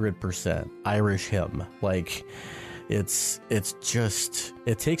 100% Irish hymn. Like, it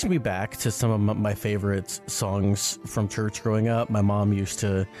takes me back to some of my favorite songs from church growing up. My mom used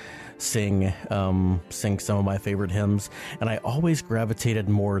to sing some of my favorite hymns, and I always gravitated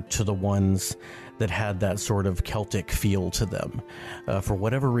more to the ones that had that sort of Celtic feel to them. For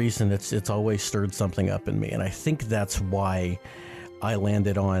whatever reason, it's always stirred something up in me, and I think that's why I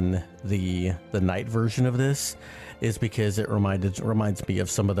landed on the night version of this, is because it reminds me of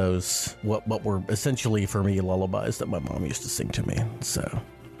some of those what were essentially for me lullabies that my mom used to sing to me. So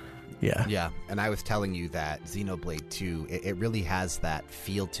yeah, and I was telling you that Xenoblade 2, it really has that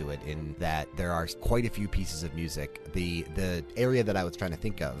feel to it, in that there are quite a few pieces of music. The area that I was trying to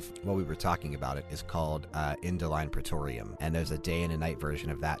think of while we were talking about it is called Indoline Praetorium, and there's a day and a night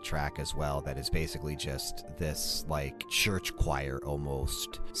version of that track as well that is basically just this like church choir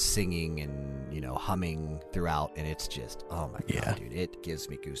almost singing and, you know, humming throughout, and it's just, oh my god, dude, it gives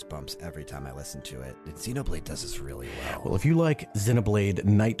me goosebumps every time I listen to it. And Xenoblade does this really well. Well, if you like Xenoblade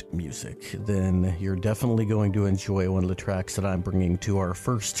night music, then you're definitely going to enjoy one of the tracks that I'm bringing to our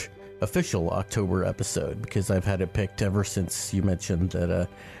first official October episode, because I've had it picked ever since you mentioned that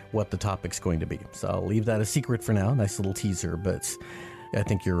what the topic's going to be. So I'll leave that a secret for now. Nice little teaser, but I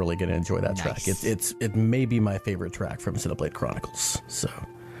think you're really going to enjoy that track. It may be my favorite track from Xenoblade Chronicles. So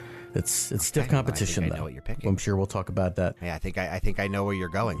it's stiff competition, though. I know what you're picking. I'm sure we'll talk about that. Yeah, I think I know where you're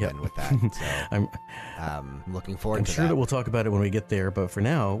going then with that. So I'm looking forward to that. I'm sure that we'll talk about it when we get there, but for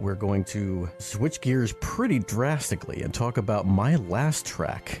now, we're going to switch gears pretty drastically and talk about my last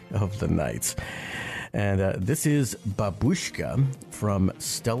track of the night. And this is Babushka from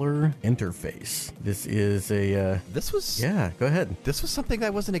Stellar Interface. This is a... Yeah, go ahead. This was something I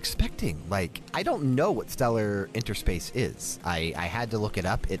wasn't expecting. Like, I don't know what Stellar Interface is. I had to look it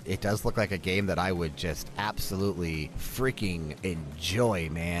up. It does look like a game that I would just absolutely freaking enjoy,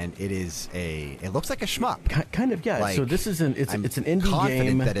 man. It looks like a shmup. Kind of, yeah. Like, so this is it's an indie game.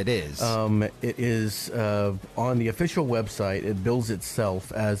 Confident that it is. It is on the official website. It bills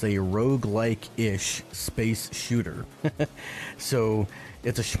itself as a roguelike-ish space shooter. So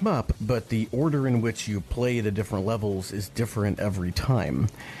it's a shmup, but the order in which you play the different levels is different every time.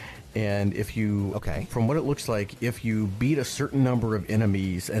 And if you, from what it looks like, if you beat a certain number of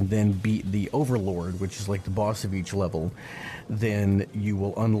enemies and then beat the Overlord, which is like the boss of each level, then you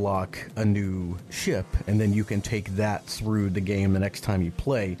will unlock a new ship, and then you can take that through the game the next time you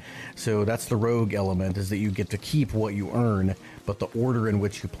play. So that's the rogue element, is that you get to keep what you earn, but the order in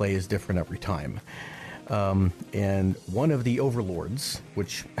which you play is different every time. And one of the Overlords,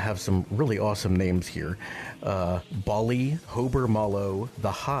 which have some really awesome names here, Bali, Hober Malo,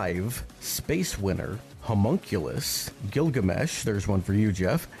 The Hive, Space Winner, Homunculus, Gilgamesh, there's one for you,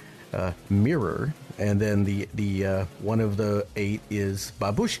 Jeff, Mirror, and then the one of the 8 is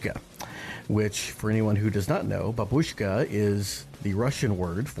Babushka, which, for anyone who does not know, Babushka is the Russian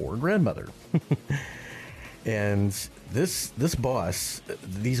word for grandmother. And these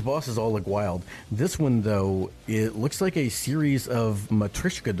bosses all look wild. This one, though, it looks like a series of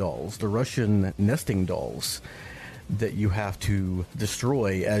Matryoshka dolls, the Russian nesting dolls, that you have to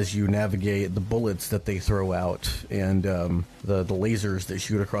destroy as you navigate the bullets that they throw out and the lasers that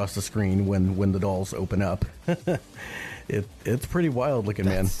shoot across the screen when the dolls open up. It's pretty wild looking,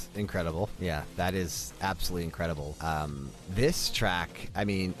 man. That's incredible. Yeah, that is absolutely incredible. This track, I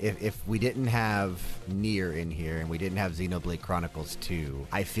mean, if we didn't have Nier in here and we didn't have Xenoblade Chronicles 2,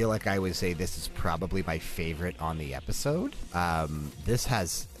 I feel like I would say this is probably my favorite on the episode. This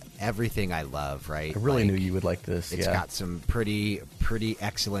has everything I love, right? I really knew you would like this. It's got some pretty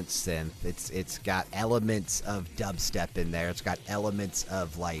excellent synth. It's got elements of dubstep in there. It's got elements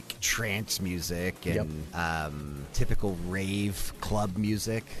of like trance music and typical rave club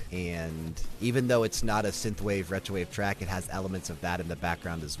music. And even though it's not a synthwave retrowave track, it has elements of that in the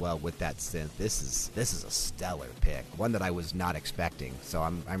background as well with that synth. This is a stellar pick, one that I was not expecting. So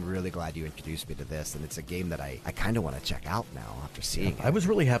I'm really glad you introduced me to this, and it's a game that I kind of want to check out now after seeing it. I was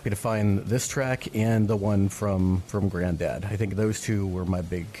really happy to find this track and the one from Granddad. I think those two were my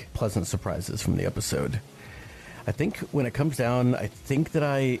big pleasant surprises from the episode. I think when it comes down, I think that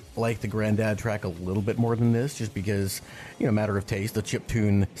I like the Granddad track a little bit more than this, just because, matter of taste. The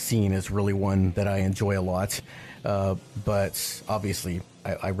chiptune scene is really one that I enjoy a lot. But obviously,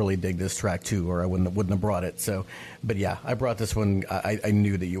 I really dig this track too, or I wouldn't have brought it. So, but yeah, I brought this one. I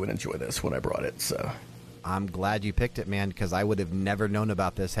knew that you would enjoy this when I brought it. So, I'm glad you picked it, man, because I would have never known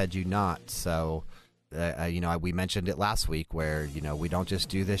about this had you not. So, we mentioned it last week where, we don't just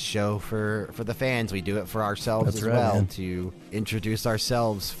do this show for the fans. We do it for ourselves as well, man. To introduce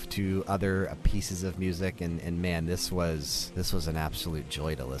ourselves to other pieces of music. And man, this was an absolute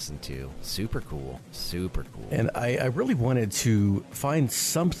joy to listen to. Super cool. Super cool. And I really wanted to find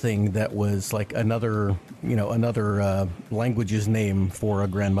something that was like another language's name for a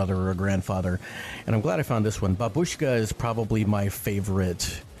grandmother or a grandfather. And I'm glad I found this one. Babushka is probably my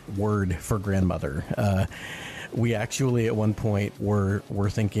favorite word for grandmother. We actually at one point were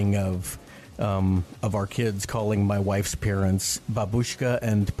thinking of our kids calling my wife's parents Babushka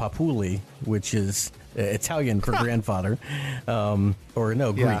and Papuli, which is Italian for grandfather, Greek.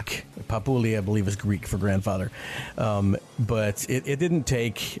 Yeah. Papuli, I believe, is Greek for grandfather. But it didn't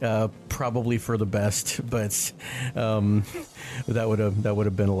take probably for the best, but that would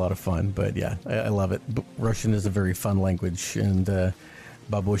have been a lot of fun. But yeah, I love it. Russian is a very fun language, and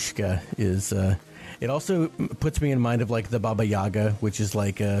Babushka is it also puts me in mind of like the Baba Yaga, which is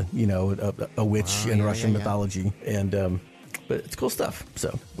like a witch in Russian mythology, and but it's cool stuff.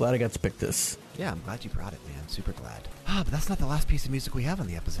 So glad I got to pick this. Yeah, I'm glad you brought it, man. Super glad. But that's not the last piece of music we have on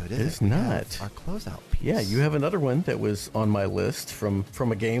the episode, is it? It's not. Our closeout piece. Yeah, you have another one that was on my list from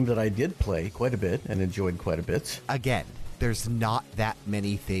a game that I did play quite a bit and enjoyed quite a bit. Again, there's not that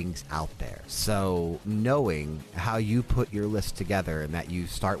many things out there. So knowing how you put your list together and that you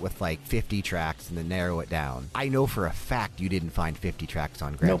start with like 50 tracks and then narrow it down, I know for a fact you didn't find 50 tracks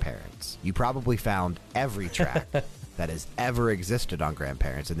on Grandparents. Nope. You probably found every track that has ever existed on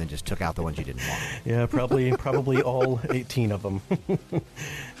Grandparents and then just took out the ones you didn't want. Yeah, probably all 18 of them.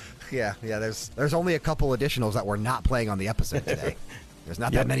 Yeah, there's only a couple additionals that we're not playing on the episode today. There's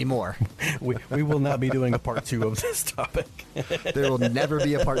not that many more. We will not be doing a part 2 of this topic. There will never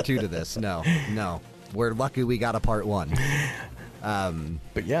be a part 2 to this. No. We're lucky we got a part 1.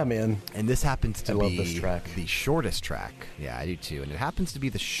 But yeah, man. And this happens to be this track. The shortest track. Yeah, I do too. And it happens to be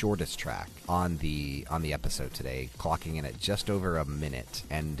the shortest track on the episode today, clocking in at just over a minute.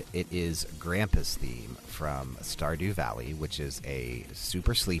 And it is Grandpa's theme from Stardew Valley, which is a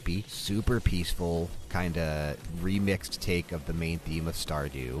super sleepy, super peaceful kind of remixed take of the main theme of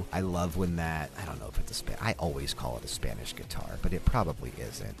Stardew. I love when I don't know if it's I always call it a Spanish guitar, but it probably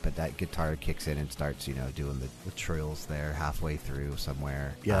isn't. But that guitar kicks in and starts, doing the trills there halfway through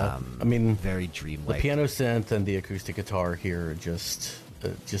somewhere. Yeah, I mean, very dreamlike. The piano synth and the acoustic guitar here just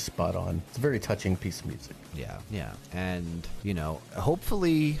spot on. It's a very touching piece of music. Yeah. And,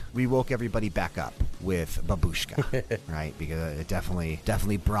 hopefully we woke everybody back up with Babushka, right? Because it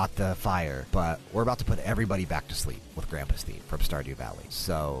definitely brought the fire. But we're about to put everybody back to sleep with Grandpa's theme from Stardew Valley.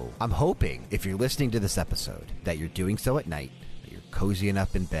 So I'm hoping if you're listening to this episode that you're doing so at night, cozying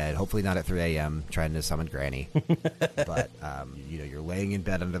up in bed, hopefully not at 3 a.m. trying to summon Granny, but you're laying in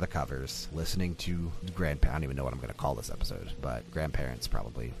bed under the covers listening to I don't even know what I'm going to call this episode, but Grandparents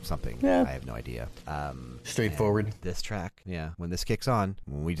probably something. Yeah. I have no idea. Straightforward. This track, when this kicks on,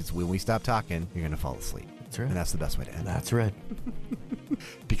 when we stop talking, you're going to fall asleep. That's right. And that's the best way to end. That's right.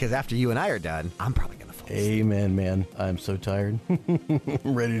 Because after you and I are done, I'm probably going to fall asleep. Amen, man. I'm so tired. I'm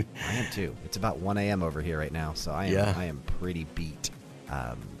ready. I am too. It's about 1 a.m. over here right now, so I am pretty beat.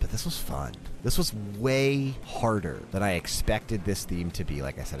 But this was fun. This was way harder than I expected this theme to be,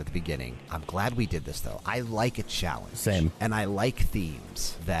 like I said at the beginning. I'm glad we did this, though. I like a challenge. Same. And I like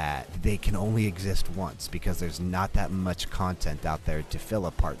themes that they can only exist once because there's not that much content out there to fill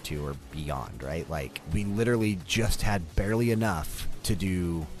a part 2 or beyond, right? Like, we literally just had barely enough to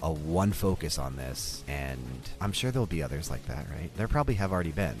do a one focus on this, and I'm sure there'll be others like that, right? There probably have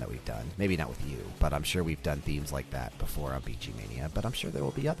already been that we've done. Maybe not with you, but I'm sure we've done themes like that before on BG Mania, but I'm sure there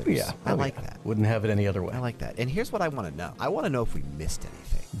will be others. Yeah. I like that. Wouldn't have it any other way. I like that. And here's what I want to know. I want to know if we missed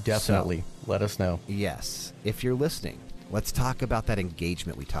anything. Definitely. So, let us know. Yes. If you're listening, let's talk about that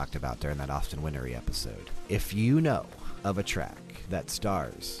engagement we talked about during that Austin Wintory episode. If you know of a track that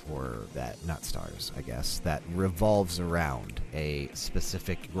stars, or that not stars, I guess, that revolves around a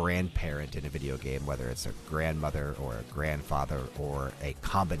specific grandparent in a video game, whether it's a grandmother or a grandfather or a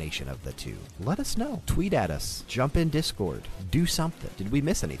combination of the two, let us know. Tweet at us. Jump in Discord. Do something. Did we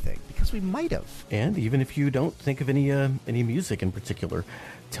miss anything? Because we might have. And even if you don't think of any music in particular,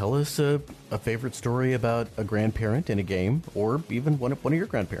 tell us a favorite story about a grandparent in a game, or even one of your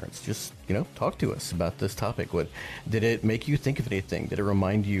grandparents. Just, talk to us about this topic. What did it make you think of anything? Did it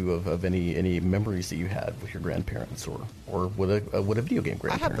remind you of any memories that you had with your grandparents, or with a video game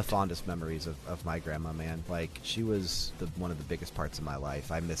grandparent? I have the fondest memories of my grandma, man. Like, she was one of the biggest parts of my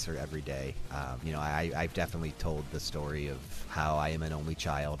life. I miss her every day. I've definitely told the story of how I am an only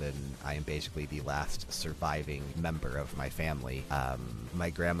child, and I am basically the last surviving member of my family. My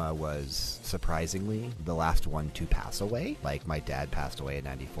grandma was surprisingly the last one to pass away. Like, my dad passed away in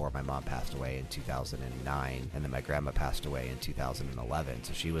 94, my mom passed away in 2009, and then my grandma passed away in 2011.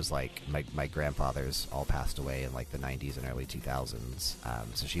 So she was like, my grandfathers all passed away in like the 90s and early 2000s.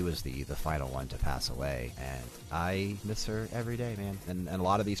 So she was the final one to pass away, and I miss her every day, man. And a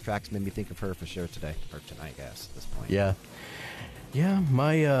lot of these tracks made me think of her for sure today, or tonight, I guess, at this point. Yeah,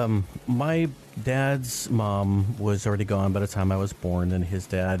 my dad's mom was already gone by the time I was born, and his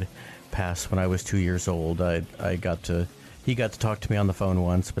dad passed when I was 2 years old. He got to talk to me on the phone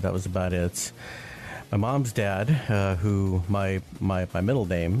once, but that was about it. My mom's dad, who my middle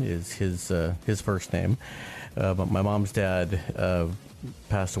name is his first name, but my mom's dad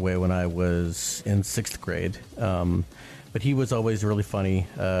passed away when I was in 6th grade. But he was always really funny,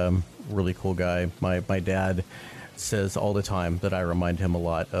 really cool guy. My dad says all the time that I remind him a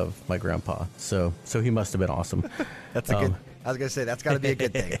lot of my grandpa. So he must have been awesome. That's a good. I was gonna say that's got to be a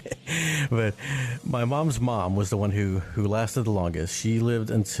good thing. But my mom's mom was the one who lasted the longest. She lived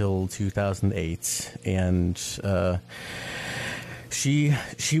until 2008, and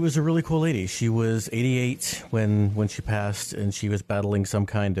she was a really cool lady. She was 88 when she passed, and she was battling some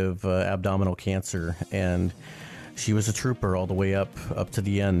kind of abdominal cancer, and she was a trooper all the way up to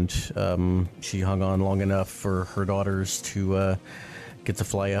the end. She hung on long enough for her daughters to get to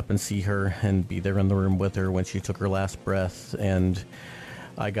fly up and see her and be there in the room with her when she took her last breath. And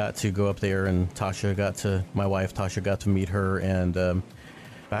I got to go up there, and my wife Tasha got to meet her. And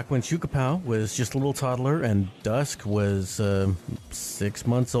back when Chukapau was just a little toddler and Dusk was 6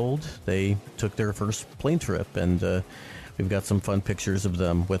 months old, they took their first plane trip, and we've got some fun pictures of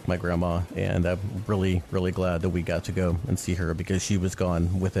them with my grandma, and I'm really, really glad that we got to go and see her, because she was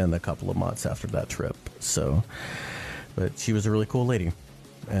gone within a couple of months after that trip. So, but she was a really cool lady.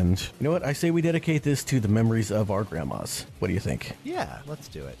 And you know what? I say we dedicate this to the memories of our grandmas. What do you think? Yeah, let's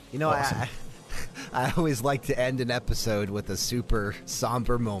do it. Awesome. I always like to end an episode with a super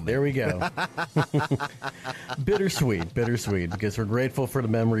somber moment. There we go. Bittersweet, because we're grateful for the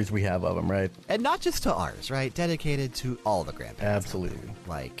memories we have of them, right? And not just to ours, right? Dedicated to all the grandparents. Absolutely.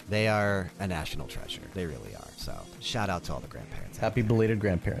 Like, they are a national treasure. They really are. So, shout out to all the grandparents. Happy belated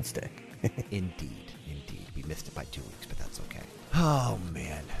Grandparents' Day. Indeed. We missed it by 2 weeks, but that's okay. Oh,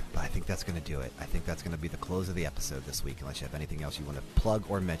 man. But I think that's going to do it. I think that's going to be the close of the episode this week, unless you have anything else you want to plug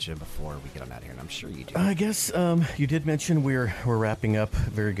or mention before we get on out of here, and I'm sure you do. I guess you did mention we're wrapping up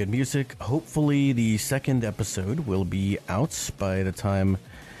Very Good Music. Hopefully the second episode will be out by the time,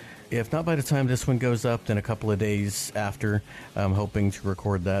 if not by the time this one goes up, then a couple of days after. I'm hoping to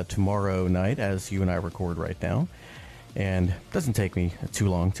record that tomorrow night, as you and I record right now. And it doesn't take me too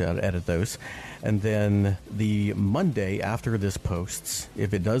long to edit those. And then the Monday after this posts,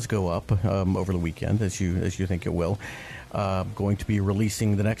 if it does go up over the weekend, as you think it will, going to be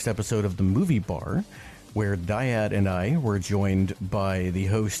releasing the next episode of The Movie Bar, where Dyad and I were joined by the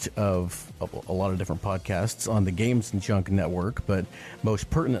host of a lot of different podcasts on the Games and Junk Network, but most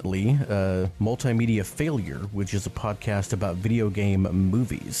pertinently, Multimedia Failure, which is a podcast about video game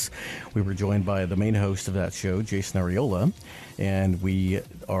movies. We were joined by the main host of that show, Jason Ariola, and we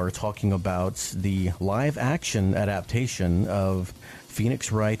are talking about the live-action adaptation of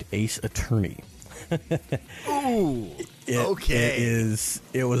Phoenix Wright Ace Attorney. Ooh, okay.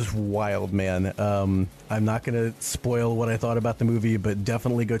 It was wild, man. I'm not going to spoil what I thought about the movie, but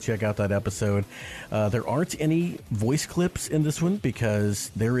definitely go check out that episode. There aren't any voice clips in this one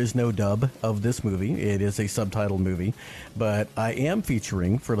because there is no dub of this movie. It is a subtitled movie, but I am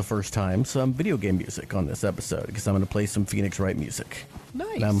featuring for the first time some video game music on this episode because I'm going to play some Phoenix Wright music.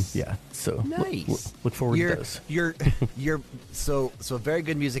 Nice. So nice. Look forward to those. So Very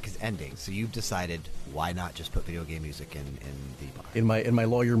Good Music is ending. So you've decided, why not just put video game music in the bar? In my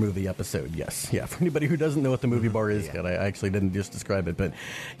lawyer movie episode, yes. Yeah, for anybody who doesn't know what the movie bar is yet, I actually didn't just describe it. But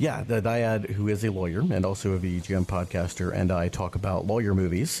yeah, the Dyad, who is a lawyer and also a VGM podcaster, and I talk about lawyer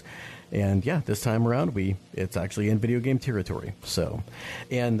movies. And yeah, this time around, it's actually in video game territory. So,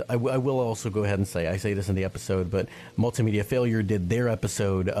 and I will also go ahead and say, I say this in the episode, but Multimedia Failure did their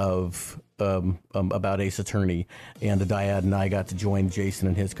episode of about Ace Attorney, and the Dyad and I got to join Jason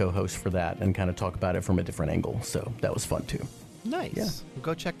and his co-host for that and kind of talk about it from a different angle. So that was fun too. Nice. Yeah. Well,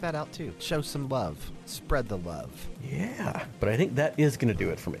 go check that out too. Show some love. Spread the love. Yeah. But I think that is going to do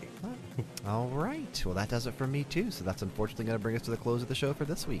it for me. All right. Well, that does it for me, too. So that's unfortunately going to bring us to the close of the show for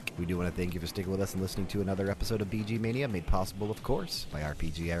this week. We do want to thank you for sticking with us and listening to another episode of BG Mania, made possible, of course, by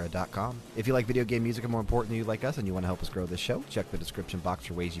RPGera.com. If you like video game music, and more importantly, you like us and you want to help us grow this show, check the description box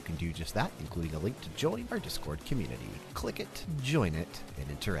for ways you can do just that, including a link to join our Discord community. Click it, join it, and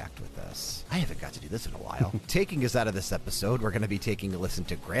interact with us. I haven't got to do this in a while. Taking us out of this episode, we're going to be taking a listen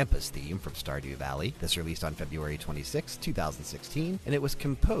to Grandpa's theme from Stardew Valley. This released on February 26, 2016, and it was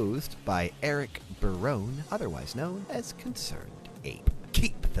composed by Eric Barone, otherwise known as Concerned Ape.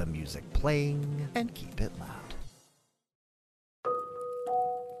 Keep the music playing and keep it loud.